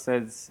also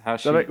says how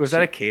Was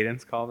that a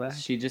cadence callback?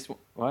 She just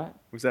what?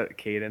 Was that a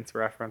cadence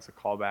reference, a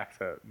callback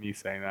to me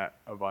saying that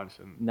a bunch?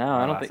 No,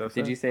 I don't think. Episode?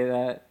 Did you say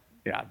that?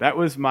 Yeah, that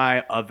was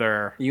my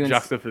other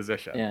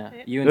juxtaposition.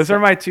 Yeah. Those are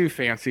my two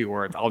fancy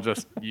words I'll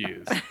just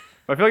use. But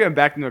I feel like I'm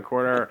back in the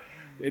corner.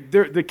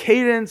 The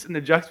cadence and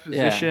the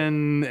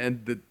juxtaposition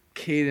and the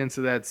cadence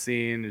of that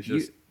scene is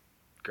just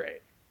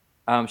great.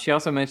 She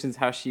also mentions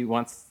how she's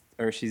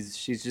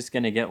just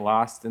gonna get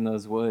lost in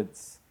those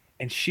woods.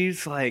 And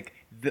she's like,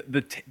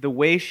 the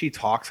way she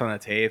talks on the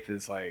tape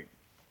is like,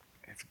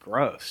 it's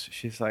gross.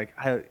 She's like,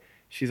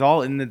 she's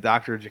all in the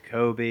Dr.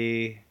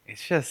 Jacoby.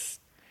 It's just,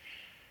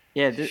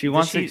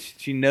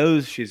 she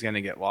knows she's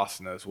gonna get lost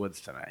in those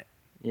woods tonight.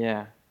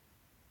 Yeah.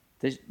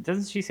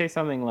 Doesn't she say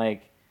something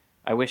like,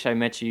 "I wish I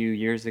met you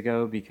years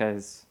ago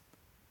because,"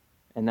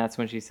 and that's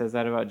when she says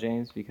that about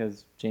James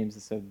because James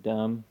is so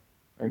dumb.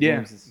 Or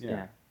James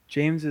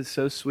is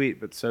so sweet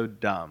but so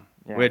dumb.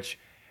 Yeah. Which,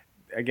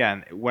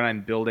 again, when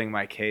I'm building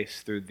my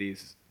case through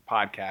these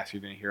podcasts,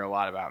 you're going to hear a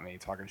lot about me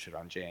talking shit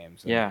on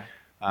James. Yeah.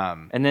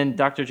 And then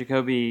Dr.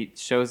 Jacoby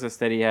shows us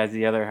that he has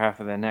the other half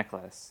of the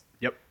necklace.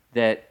 Yep.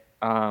 That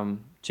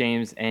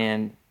James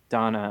and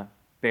Donna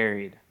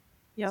buried.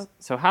 Yep.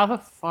 So how the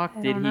fuck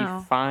did he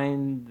know.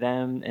 find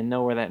them and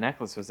know where that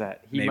necklace was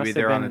at? Maybe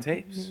they're on the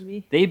tapes.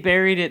 Maybe. They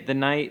buried it the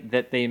night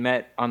that they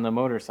met on the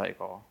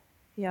motorcycle.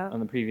 Yeah. On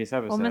the previous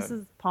episode. Well,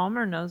 Mrs.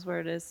 Palmer knows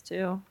where it is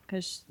too,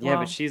 because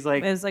but she's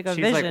like, it was like a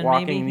she's vision. like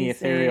walking Maybe the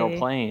ethereal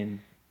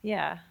plane.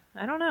 Yeah,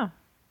 I don't know.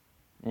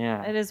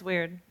 Yeah, It is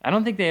weird. I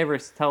don't think they ever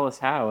tell us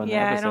how in the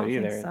Yeah, I episode don't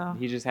think either. so.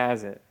 He just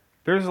has it.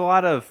 There's a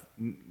lot of,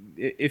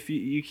 if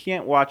you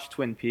can't watch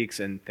Twin Peaks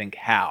and think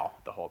how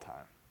the whole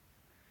time.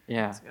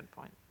 Yeah, That's a good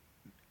point.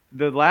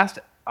 The last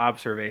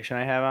observation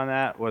I have on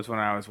that was when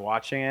I was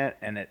watching it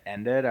and it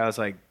ended. I was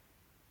like,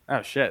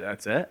 oh shit,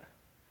 that's it?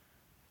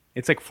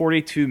 It's like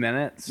 42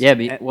 minutes. Yeah,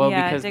 Yeah,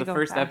 because it the did go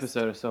first fast.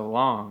 episode is so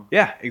long.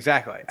 Yeah,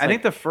 exactly. I think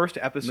like the first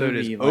episode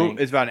is movie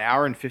length. about an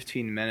hour and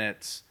 15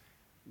 minutes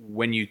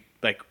when you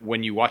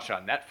watch it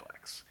on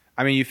Netflix.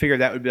 I mean, you figure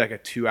that would be like a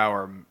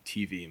 2-hour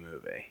TV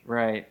movie.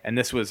 Right. And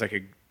this was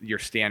like your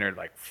standard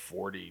like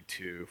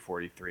 42,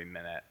 43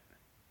 minute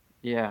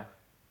Yeah.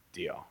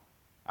 deal.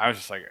 I was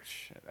just like,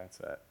 shit, that's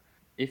it.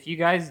 If you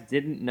guys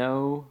didn't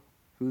know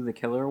who the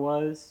killer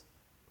was,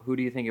 who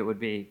do you think it would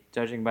be,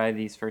 judging by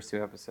these first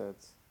two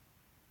episodes?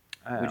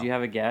 Would you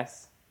have a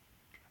guess?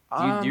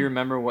 Do you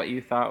remember what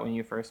you thought when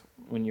you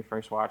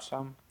first watched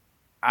them?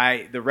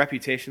 The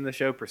reputation of the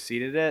show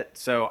preceded it,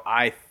 so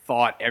I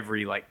thought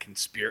every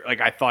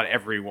I thought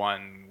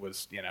everyone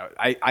was,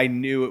 I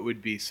knew it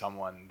would be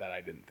someone that I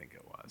didn't think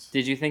it was.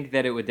 Did you think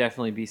that it would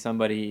definitely be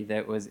somebody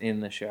that was in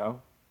the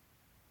show?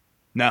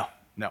 No.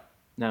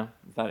 No,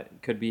 I thought it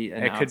could be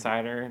an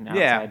outsider, an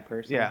Yeah, outside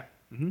person. yeah.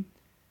 Mm-hmm.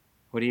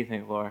 What do you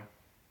think, Laura?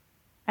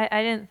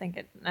 I didn't think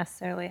it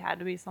necessarily had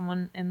to be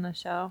someone in the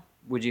show.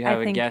 Would you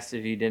have a guess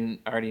if you didn't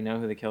already know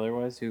who the killer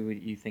was? Who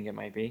would you think it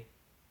might be?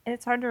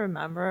 It's hard to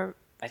remember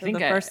I the think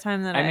first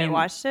time that I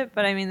watched it,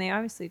 but I mean, they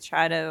obviously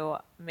try to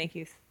make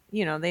you,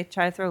 they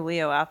try to throw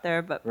Leo out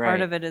there, but part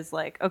Right. of it is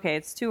like, okay,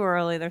 it's too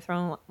early. They're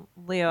throwing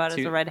Leo out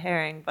as a red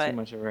herring, but Too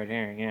much of a red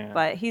herring, yeah.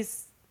 but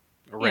he's,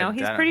 Red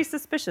he's denim. pretty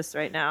suspicious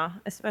right now.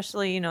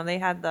 Especially, they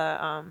had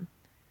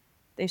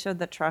they showed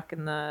the truck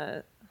in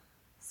the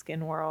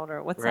Skin World,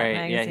 or what's Right,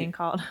 that yeah, magazine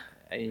called?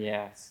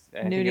 Yes.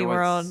 Nudie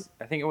World.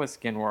 I think it was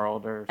Skin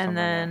World or something.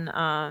 And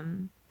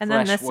then Flesh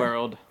then this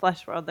World.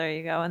 Flesh World, there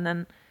you go. And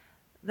then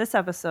this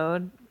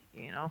episode,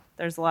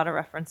 there's a lot of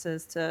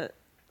references to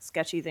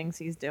sketchy things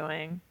he's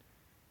doing.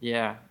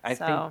 Yeah, I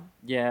think.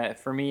 Yeah,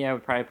 for me, I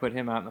would probably put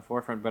him out in the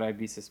forefront, but I'd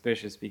be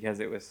suspicious because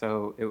it was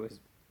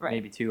Right.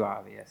 maybe too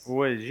obvious.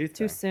 What did you think?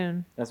 Too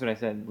soon. That's what I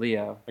said,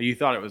 Leo. Oh, you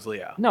thought it was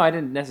Leo. No, I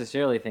didn't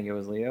necessarily think it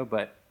was Leo,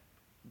 but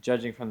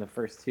judging from the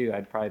first two,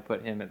 I'd probably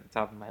put him at the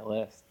top of my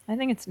list. I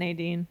think it's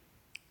Nadine.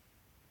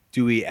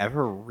 Do we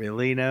ever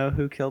really know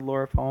who killed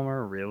Laura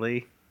Palmer?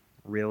 Really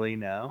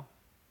know?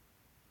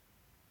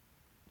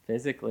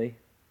 Physically.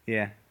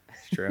 Yeah,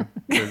 it's true.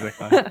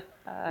 Physically.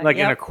 Like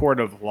in a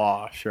court of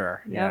law,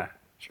 sure. Yep. Yeah,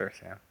 sure,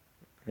 Sam.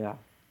 Yeah.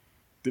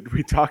 Did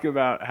we talk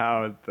about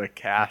how the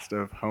cast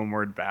of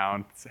Homeward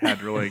Bound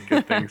had really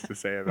good things to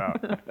say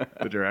about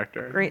the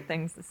director? Great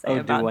things to say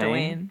about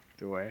Dwayne.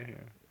 Dwayne, yeah.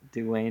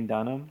 Dwayne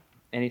Dunham.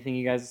 Anything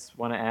you guys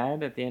want to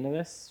add at the end of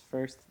this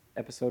first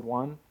episode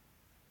 1?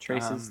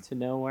 Traces to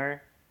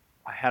Nowhere.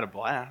 I had a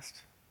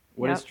blast.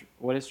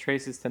 What is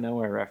Traces to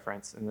Nowhere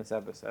reference in this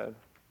episode?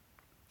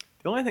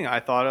 The only thing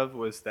I thought of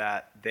was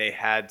that they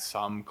had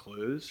some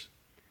clues,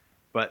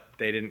 but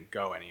they didn't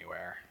go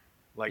anywhere.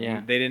 Like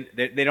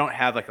they don't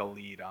have like a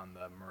lead on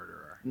the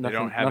murderer. They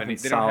don't have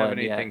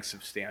anything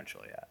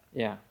substantial yet.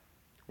 Yeah.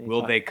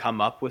 Will they come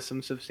up with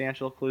some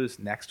substantial clues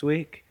next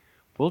week?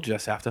 We'll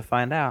just have to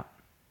find out.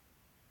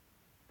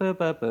 Boo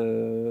boo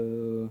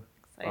boo.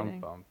 Exciting.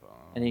 Bum, bum.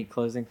 Any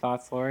closing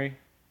thoughts, Lori?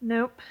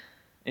 Nope.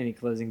 Any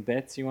closing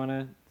bits you want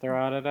to throw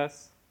out at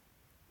us?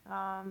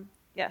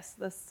 Yes,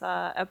 this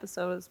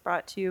episode was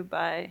brought to you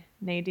by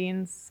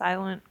Nadine's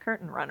Silent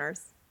Curtain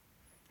Runners.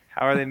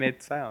 How are they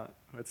made silent?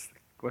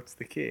 What's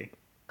the key?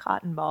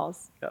 Cotton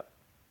balls. Yep.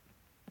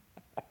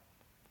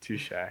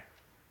 Touche.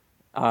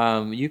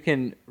 You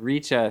can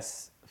reach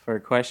us for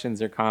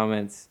questions or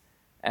comments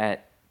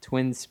at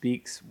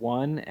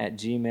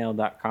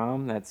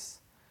twinspeaks1@gmail.com. That's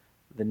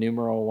the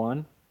numeral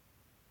 1.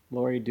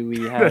 Lori, do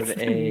we have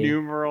that's a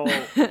numeral?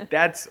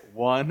 That's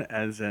 1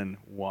 as in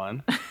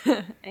 1,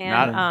 and,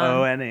 not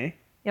O-N-E.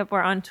 Yep,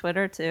 we're on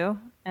Twitter too,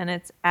 and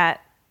it's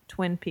at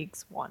Twin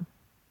Peaks 1.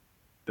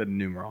 The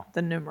numeral.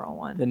 The numeral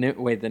 1.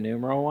 the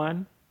numeral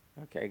 1?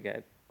 Okay,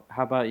 good.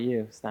 How about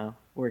you, Snow?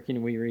 Where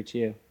can we reach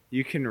you?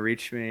 You can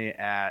reach me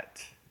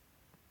at.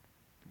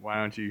 Why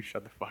don't you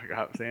shut the fuck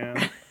up, Sam?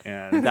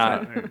 And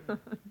dot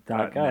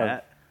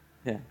gov.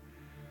 Yeah.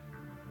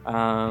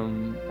 All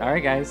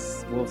right,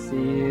 guys. We'll see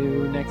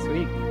you next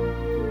week.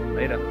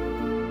 Later.